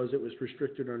policy goes, it was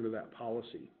restricted under that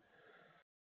policy.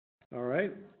 All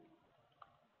right.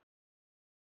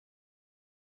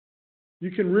 You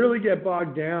can really get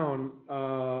bogged down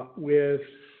with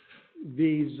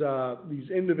these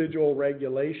individual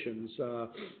regulations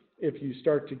if you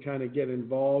start to kind of get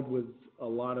involved with a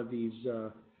lot of these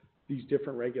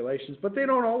different regulations, but they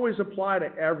don't always apply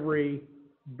to every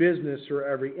business or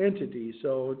every entity,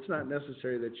 so it's not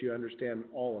necessary that you understand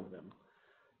all of them.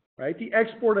 Right? The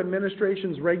Export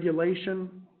Administration's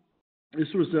regulation, this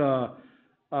is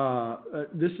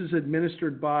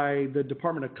administered by the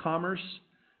Department of Commerce,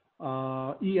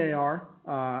 EAR,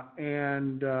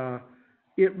 and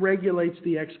it regulates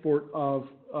the export of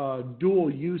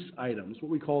dual-use items,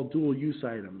 what we call dual-use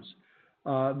items.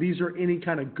 These are any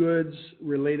kind of goods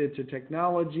related to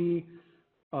technology,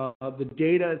 the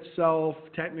data itself,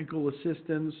 technical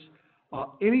assistance,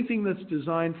 anything that's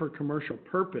designed for commercial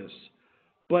purpose,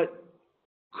 but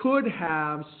could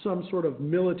have some sort of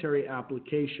military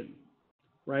application,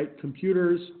 right?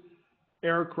 Computers,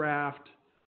 aircraft,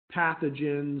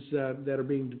 pathogens that are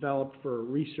being developed for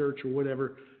research or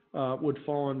whatever would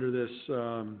fall under this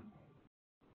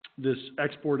this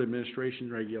Export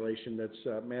Administration regulation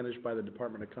that's managed by the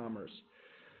Department of Commerce.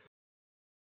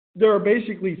 There are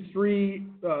basically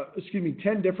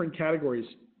 10 different categories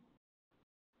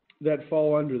that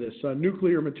fall under this.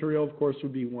 Nuclear material, of course,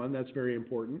 would be one. That's very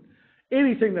important.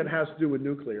 Anything that has to do with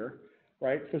nuclear,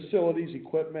 right? Facilities,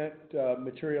 equipment,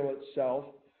 material itself.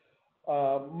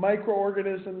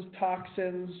 Microorganisms,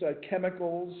 toxins,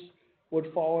 chemicals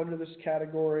would fall under this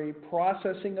category.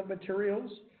 Processing of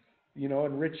materials,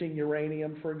 enriching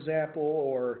uranium, for example,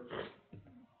 or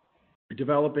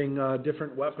developing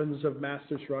different weapons of mass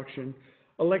destruction.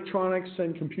 Electronics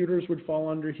and computers would fall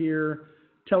under here.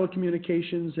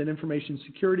 Telecommunications and information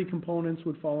security components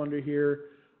would fall under here.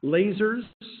 Lasers,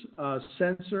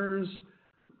 sensors,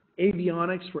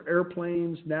 avionics for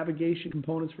airplanes, navigation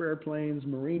components for airplanes,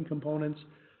 marine components,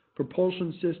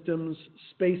 propulsion systems,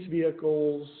 space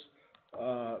vehicles,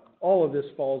 all of this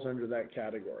falls under that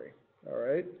category. All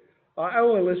right. I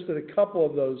only listed a couple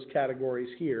of those categories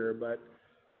here, but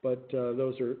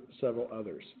those are several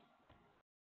others.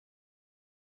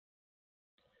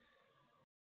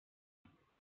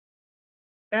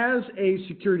 As a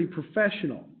security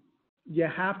professional, you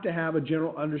have to have a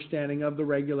general understanding of the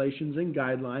regulations and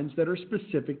guidelines that are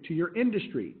specific to your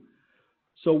industry.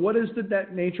 So what is the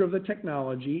nature of the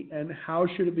technology and how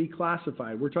should it be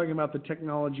classified? We're talking about the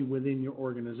technology within your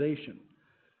organization.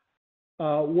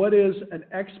 What is an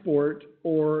export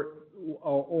or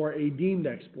a deemed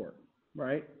export,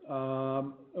 right?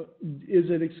 Is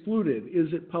it excluded?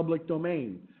 Is it public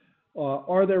domain?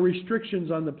 Are there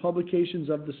restrictions on the publications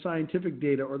of the scientific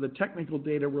data or the technical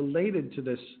data related to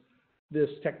this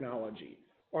technology?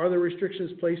 Are there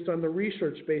restrictions placed on the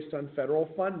research based on federal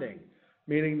funding?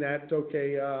 Meaning that,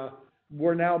 okay,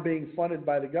 we're now being funded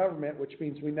by the government, which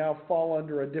means we now fall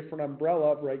under a different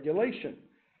umbrella of regulation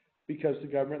because the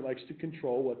government likes to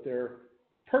control what they're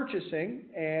purchasing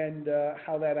and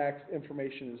how that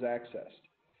information is accessed.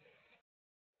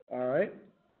 All right.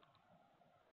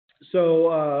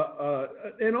 So,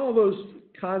 and all those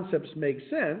concepts make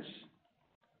sense.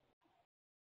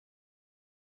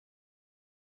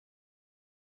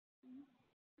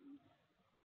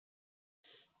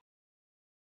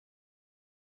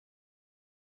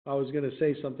 I was going to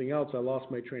say something else. I lost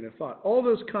my train of thought. All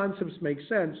those concepts make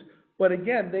sense, but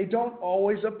again, they don't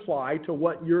always apply to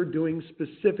what you're doing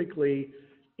specifically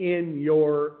in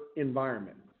your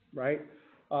environment, right?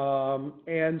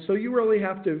 And so you really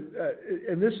have to,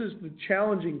 and this is the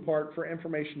challenging part for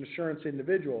information assurance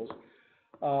individuals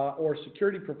or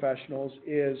security professionals,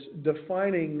 is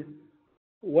defining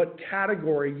what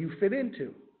category you fit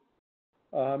into.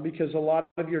 Because a lot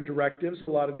of your directives,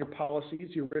 a lot of your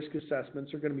policies, your risk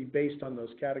assessments are going to be based on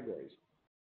those categories.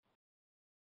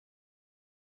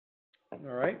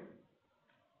 All right.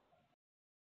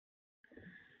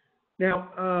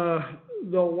 Now,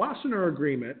 the Wassenaar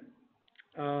Agreement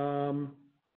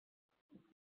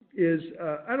is,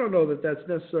 I don't know that that's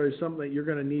necessarily something that you're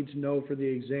going to need to know for the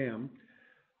exam,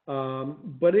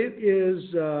 but it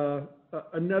is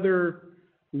another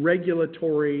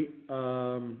regulatory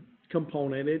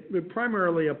component. It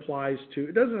primarily applies to,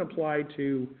 it doesn't apply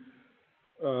to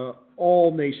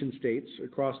all nation states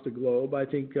across the globe. I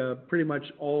think pretty much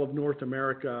all of North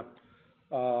America,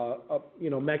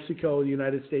 Mexico, the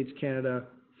United States, Canada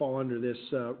fall under this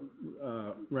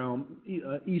realm.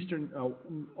 Eastern,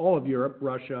 all of Europe,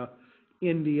 Russia,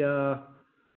 India,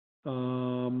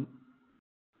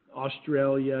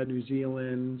 Australia, New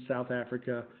Zealand, South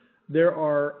Africa. There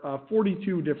are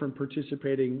 42 different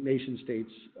participating nation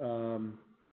states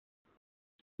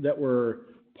that were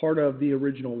part of the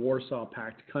original Warsaw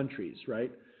Pact countries,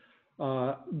 right?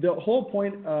 The whole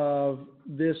point of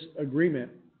this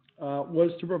agreement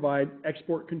was to provide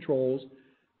export controls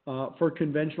for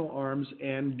conventional arms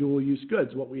and dual-use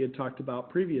goods, what we had talked about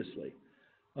previously,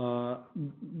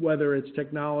 whether it's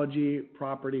technology,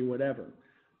 property, whatever.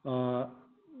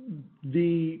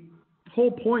 The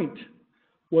whole point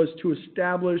was to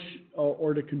establish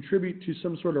or to contribute to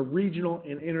some sort of regional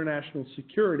and international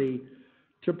security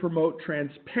to promote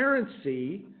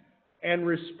transparency and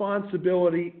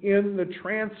responsibility in the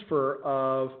transfer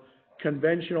of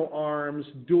conventional arms,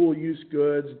 dual-use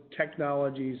goods,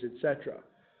 technologies, etc.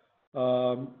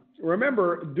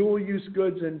 Remember, dual-use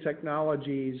goods and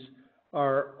technologies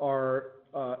are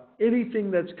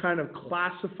anything that's kind of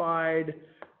classified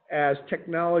as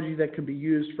technology that can be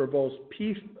used for both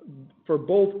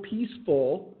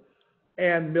peaceful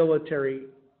and military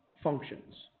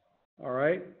functions. All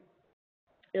right?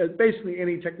 It's basically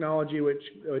any technology which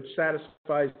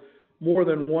satisfies more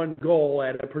than one goal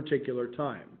at a particular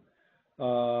time.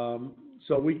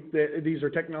 These are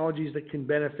technologies that can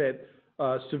benefit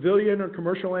civilian or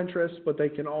commercial interests, but they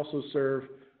can also serve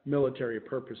military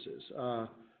purposes.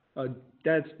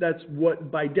 That's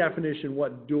what, by definition,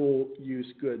 what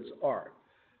dual-use goods are.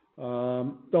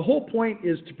 The whole point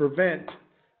is to prevent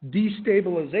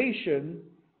destabilization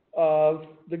of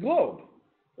the globe,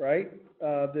 right?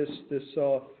 The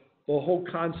whole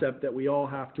concept that we all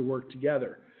have to work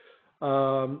together.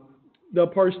 The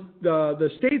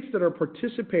states that are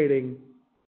participating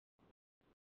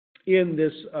in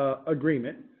this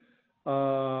agreement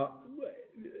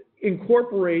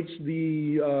incorporates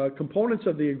the components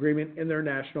of the agreement in their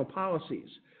national policies.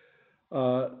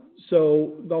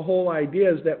 So the whole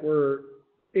idea is that we're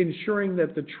ensuring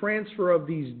that the transfer of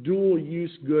these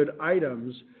dual-use good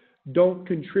items don't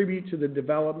contribute to the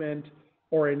development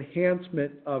or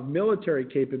enhancement of military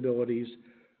capabilities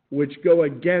which go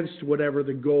against whatever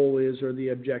the goal is or the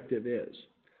objective is.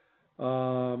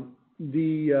 I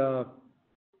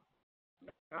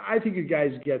think you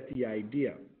guys get the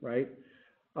idea, right?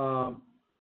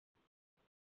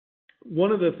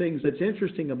 One of the things that's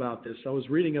interesting about this, I was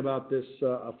reading about this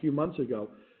a few months ago.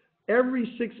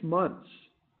 Every 6 months,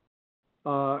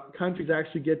 countries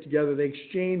actually get together, they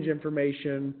exchange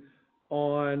information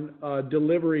on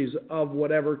deliveries of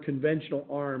whatever conventional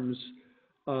arms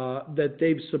that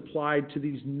they've supplied to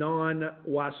these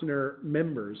non-Wassenaar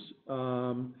members.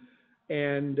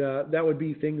 That would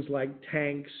be things like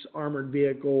tanks, armored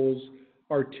vehicles,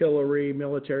 artillery,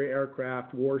 military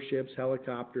aircraft, warships,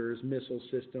 helicopters, missile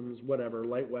systems, whatever,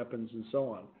 light weapons, and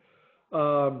so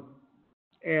on.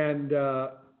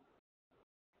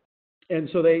 And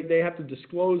so they have to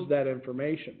disclose that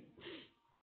information.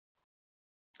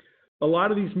 A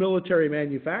lot of these military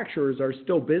manufacturers are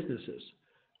still businesses,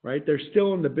 right? They're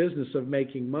still in the business of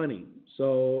making money,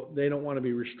 so they don't want to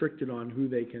be restricted on who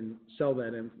they can sell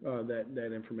that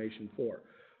information for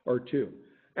or to.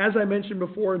 As I mentioned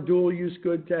before, dual-use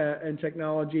goods and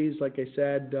technologies, like I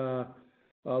said,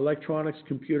 electronics,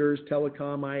 computers,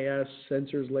 telecom, IS,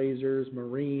 sensors, lasers,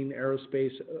 marine,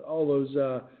 aerospace, all those.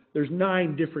 There's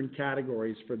 9 different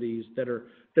categories for these that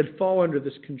fall under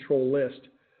this control list.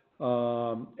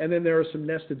 And then there are some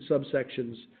nested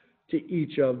subsections to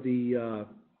each of the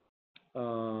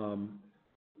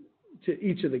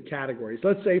categories.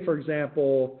 Let's say, for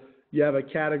example, you have a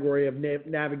category of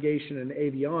navigation and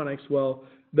avionics. Well,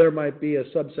 there might be a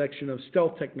subsection of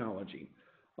stealth technology,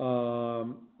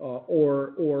 or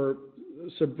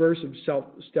subversive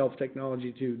stealth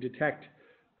technology to detect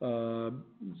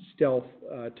stealth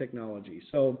technology.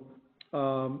 So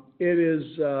it is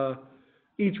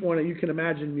each one. You can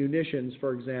imagine munitions,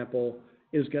 for example,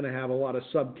 is going to have a lot of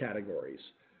subcategories,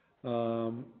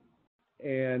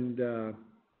 and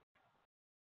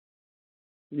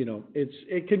you know,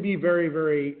 it can be very,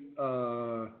 very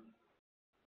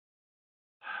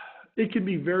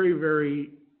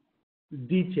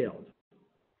detailed.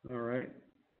 All right.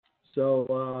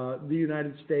 So the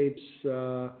United States,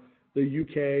 the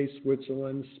UK,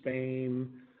 Switzerland, Spain,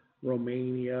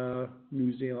 Romania,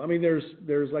 New Zealand. I mean,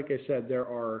 there's like I said, there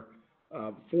are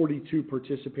 42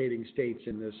 participating states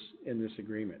in this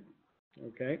agreement.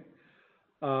 Okay.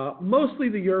 Mostly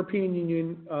the European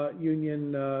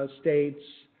Union states.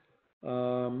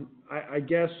 I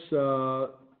guess the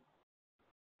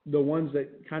ones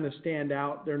that kind of stand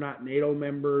out, they're not NATO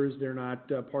members, they're not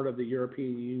part of the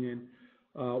European Union,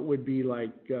 would be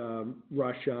like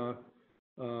Russia,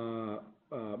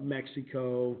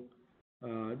 Mexico,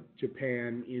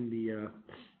 Japan, India,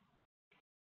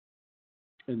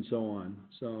 and so on.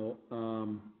 So,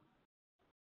 all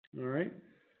right.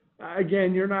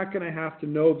 Again, you're not going to have to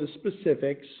know the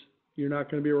specifics. You're not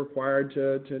going to be required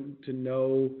to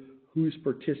know who's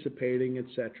participating,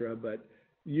 etc. But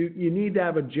you need to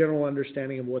have a general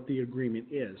understanding of what the agreement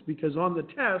is, because on the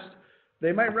test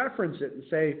they might reference it and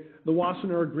say the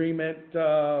Wassenaar Agreement,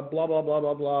 blah blah blah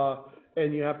blah blah,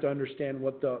 and you have to understand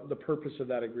what the purpose of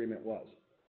that agreement was.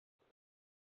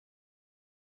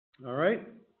 All right.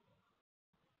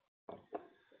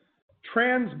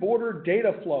 Trans-border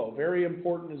data flow, very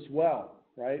important as well,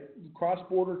 right?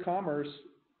 Cross-border commerce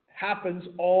happens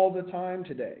all the time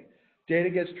today. Data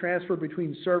gets transferred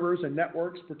between servers and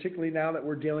networks, particularly now that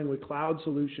we're dealing with cloud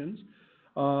solutions.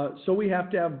 So we have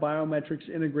to have biometrics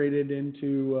integrated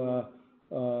into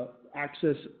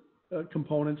access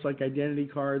components like identity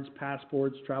cards,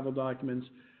 passports, travel documents.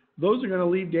 Those are going to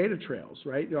leave data trails,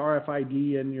 right? The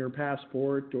RFID in your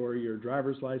passport or your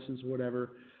driver's license,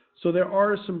 whatever. So there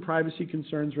are some privacy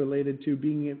concerns related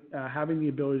to having the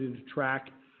ability to track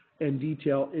and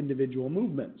detail individual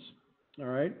movements. All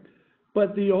right.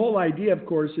 But the whole idea, of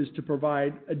course, is to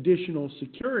provide additional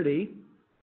security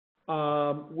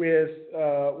with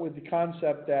the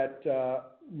concept that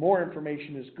more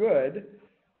information is good,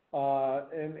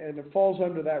 and it falls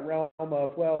under that realm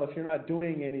of, well, if you're not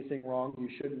doing anything wrong, you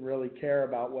shouldn't really care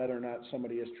about whether or not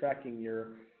somebody is tracking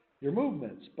your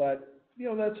movements. But you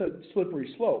know, that's a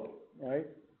slippery slope, right?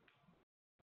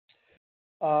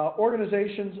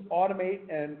 Organizations automate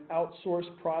and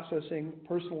outsource processing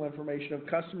personal information of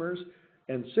customers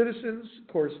and citizens. Of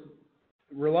course,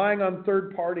 relying on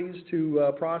third parties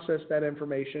to process that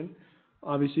information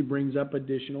obviously brings up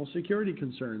additional security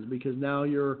concerns, because now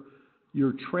you're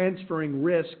transferring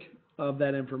risk of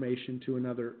that information to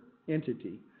another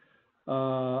entity.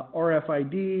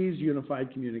 RFIDs,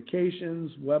 unified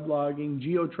communications, web logging,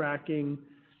 geo-tracking,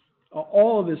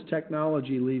 all of this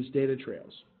technology leaves data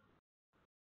trails.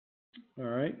 All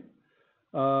right.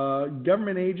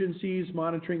 Government agencies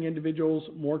monitoring individuals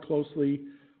more closely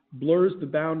blurs the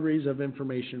boundaries of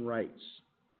information rights.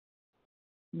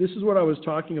 This is what I was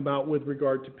talking about with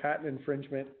regard to patent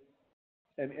infringement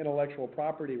and intellectual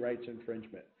property rights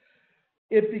infringement.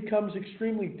 It becomes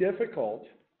extremely difficult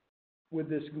with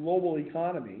this global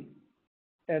economy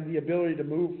and the ability to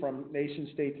move from nation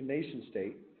state to nation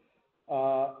state.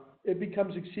 It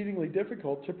becomes exceedingly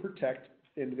difficult to protect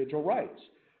individual rights,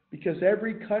 because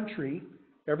every country,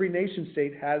 every nation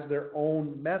state has their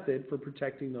own method for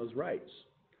protecting those rights.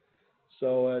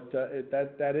 So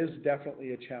that is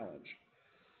definitely a challenge.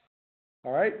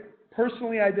 All right.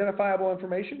 Personally identifiable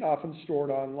information, often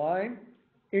stored online,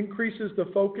 increases the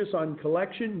focus on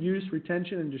collection, use,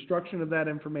 retention, and destruction of that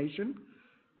information.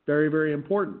 Very, very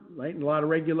important, right? And a lot of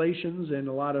regulations and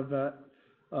a lot of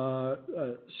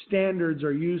standards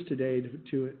are used today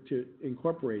to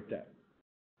incorporate that.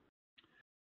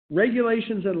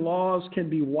 Regulations and laws can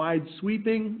be wide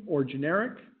sweeping or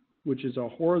generic, which is a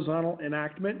horizontal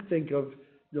enactment. Think of,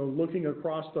 you know, looking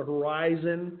across the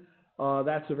horizon.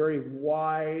 That's a very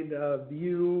wide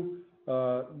view,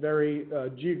 very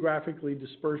geographically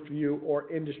dispersed view,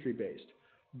 or industry-based.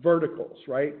 Verticals,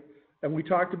 right? And we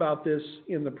talked about this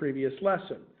in the previous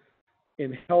lesson.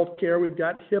 In healthcare, we've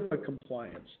got HIPAA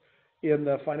compliance. In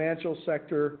the financial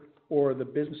sector or the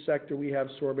business sector, we have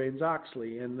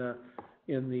Sarbanes-Oxley. In the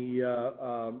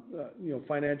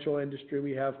financial industry,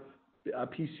 we have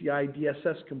PCI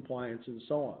DSS compliance and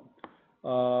so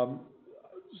on.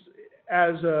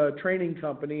 As a training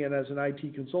company and as an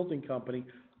IT consulting company,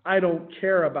 I don't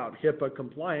care about HIPAA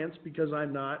compliance because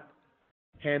I'm not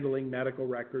handling medical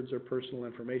records or personal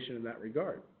information in that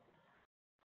regard.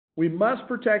 We must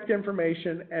protect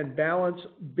information and balance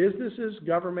businesses,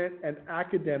 government, and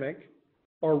academic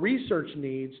or research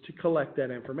needs to collect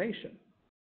that information.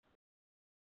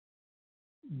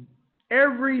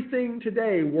 Everything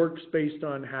today works based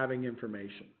on having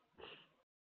information.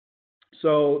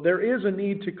 So there is a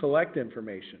need to collect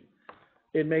information.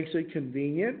 It makes it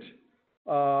convenient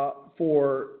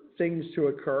for things to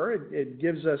occur. It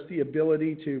gives us the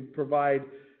ability to provide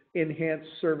enhanced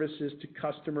services to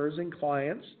customers and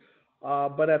clients.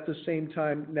 But at the same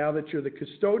time, now that you're the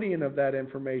custodian of that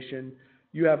information,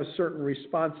 you have a certain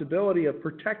responsibility of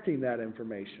protecting that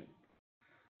information.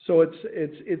 So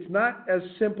it's not as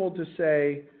simple to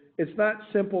say,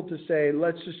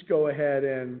 let's just go ahead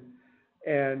and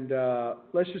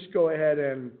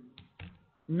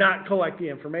not collect the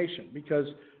information, because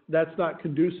that's not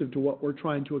conducive to what we're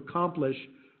trying to accomplish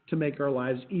to make our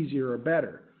lives easier or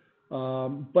better.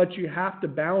 But you have to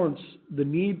balance the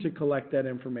need to collect that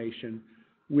information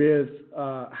with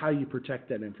how you protect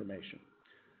that information.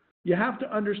 You have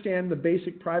to understand the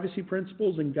basic privacy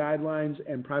principles and guidelines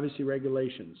and privacy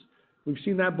regulations. We've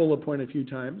seen that bullet point a few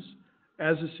times.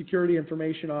 As a security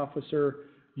information officer,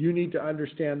 you need to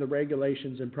understand the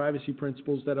regulations and privacy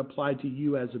principles that apply to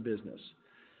you as a business.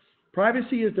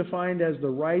 Privacy is defined as the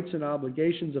rights and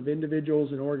obligations of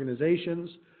individuals and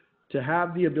organizations to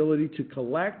have the ability to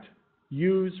collect,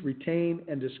 use, retain,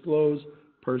 and disclose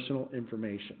personal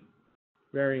information.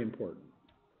 Very important.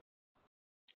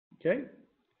 Okay?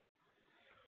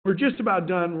 We're just about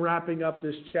done wrapping up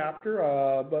this chapter,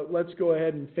 but let's go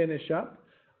ahead and finish up.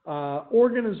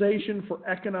 Organization for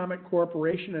Economic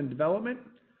Cooperation and Development,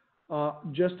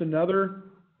 just another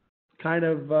kind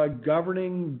of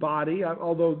governing body,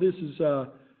 although this is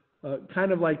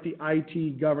kind of like the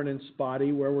IT governance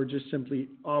body where we're just simply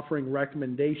offering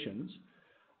recommendations,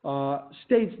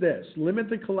 states this: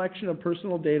 limit the collection of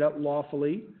personal data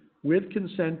lawfully with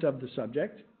consent of the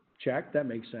subject. Check, that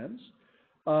makes sense.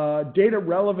 Data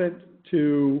relevant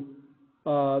to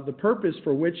the purpose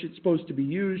for which it's supposed to be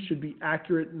used should be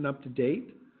accurate and up to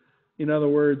date. In other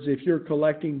words, if you're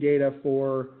collecting data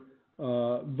for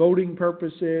voting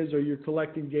purposes, or you're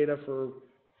collecting data to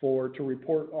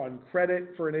report on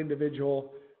credit for an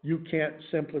individual, you can't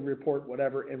simply report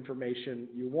whatever information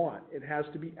you want. It has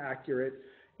to be accurate,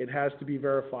 it has to be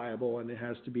verifiable, and it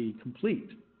has to be complete.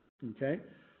 Okay?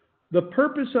 The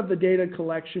purpose of the data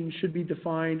collection should be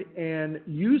defined and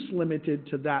use limited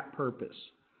to that purpose.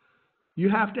 You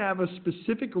have to have a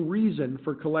specific reason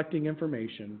for collecting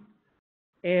information,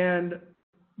 and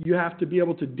you have to be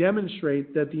able to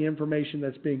demonstrate that the information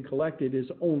that's being collected is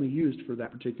only used for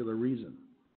that particular reason.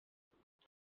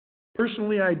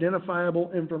 Personally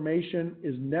identifiable information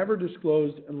is never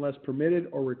disclosed unless permitted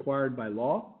or required by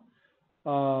law.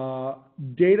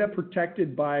 Data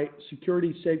protected by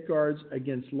security safeguards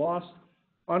against loss,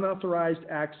 unauthorized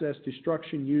access,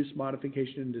 destruction, use,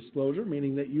 modification, and disclosure,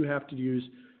 meaning that you have to use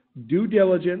due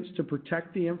diligence to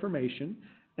protect the information,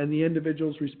 and the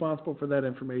individuals responsible for that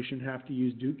information have to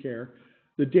use due care.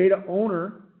 The data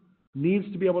owner needs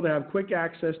to be able to have quick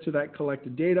access to that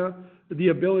collected data, the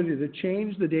ability to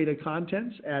change the data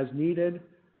contents as needed,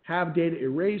 have data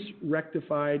erased,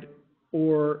 rectified,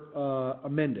 or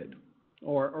amended,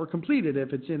 or completed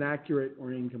if it's inaccurate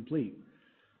or incomplete.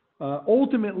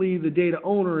 Ultimately, the data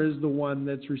owner is the one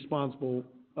that's responsible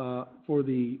for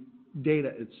the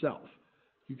data itself.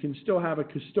 You can still have a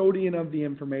custodian of the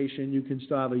information, you can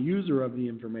still have a user of the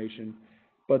information,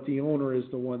 but the owner is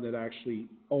the one that actually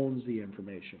owns the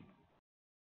information.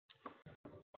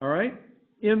 All right?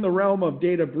 In the realm of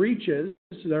data breaches,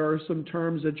 there are some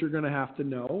terms that you're going to have to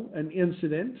know. An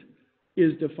incident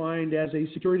is defined as a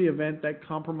security event that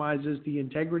compromises the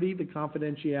integrity, the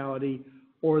confidentiality,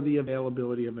 or the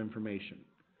availability of information.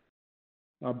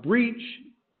 A breach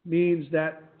means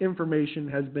that information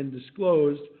has been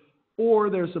disclosed or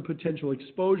there's a potential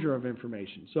exposure of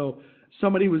information. So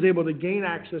somebody was able to gain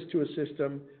access to a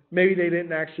system, maybe they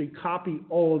didn't actually copy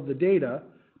all of the data,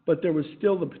 but there was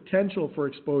still the potential for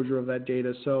exposure of that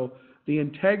data, so the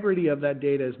integrity of that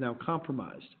data is now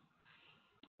compromised.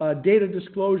 Data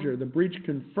disclosure, the breach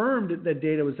confirmed that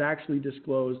data was actually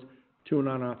disclosed to an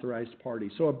unauthorized party.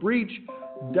 So a breach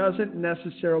doesn't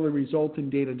necessarily result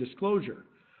in data disclosure,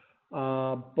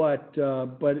 and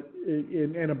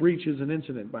a breach is an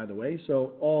incident, by the way,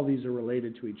 so all these are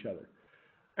related to each other.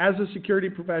 As a security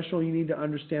professional, you need to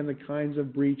understand the kinds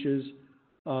of breaches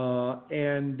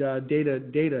and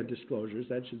data disclosures,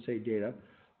 that should say data,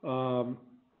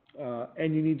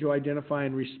 and you need to identify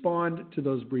and respond to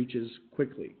those breaches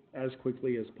quickly as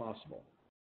possible.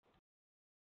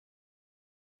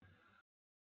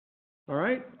 All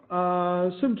right.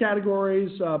 Some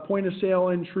categories, point of sale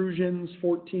intrusions,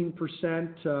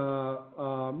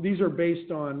 14%. These are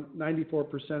based on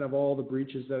 94% of all the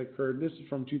breaches that occurred. This is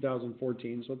from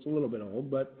 2014, so it's a little bit old,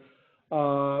 but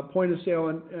point of sale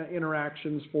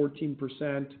interactions,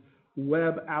 14%.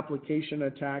 Web application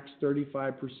attacks,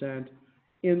 35%.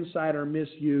 Insider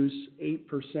misuse,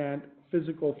 8%.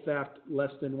 Physical theft,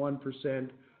 less than 1%.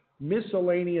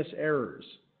 Miscellaneous errors.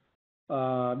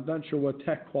 I'm not sure what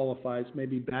that qualifies,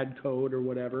 maybe bad code or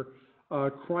whatever.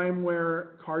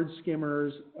 Crimeware, card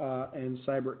skimmers, and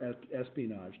cyber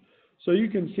espionage. So you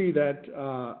can see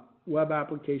that web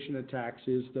application attacks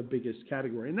is the biggest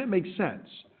category. And that makes sense,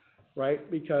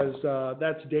 right? Because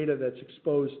that's data that's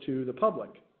exposed to the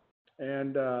public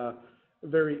and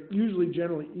usually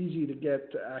generally easy to get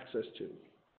access to,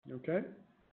 okay?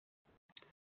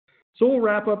 So we'll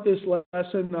wrap up this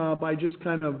lesson by just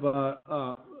kind of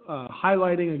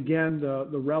highlighting again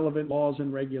the relevant laws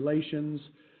and regulations.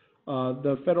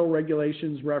 The federal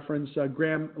regulations reference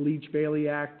Graham-Leach-Bailey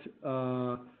Act,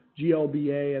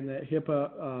 GLBA, and the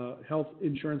HIPAA, Health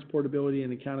Insurance Portability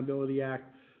and Accountability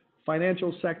Act.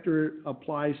 Financial sector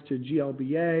applies to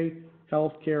GLBA.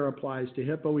 Healthcare applies to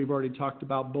HIPAA. We've already talked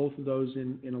about both of those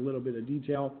in a little bit of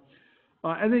detail.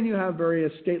 And then you have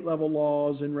various state-level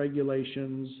laws and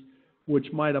regulations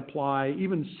which might apply,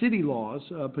 even city laws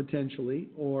potentially,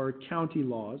 or county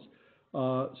laws.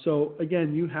 So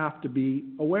again, you have to be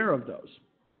aware of those,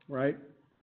 right?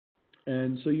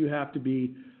 And so you have to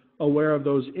be aware of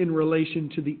those in relation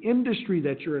to the industry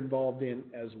that you're involved in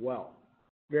as well.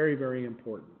 Very, very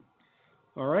important.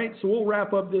 All right, so we'll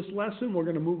wrap up this lesson. We're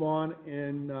going to move on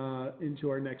into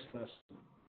our next lesson.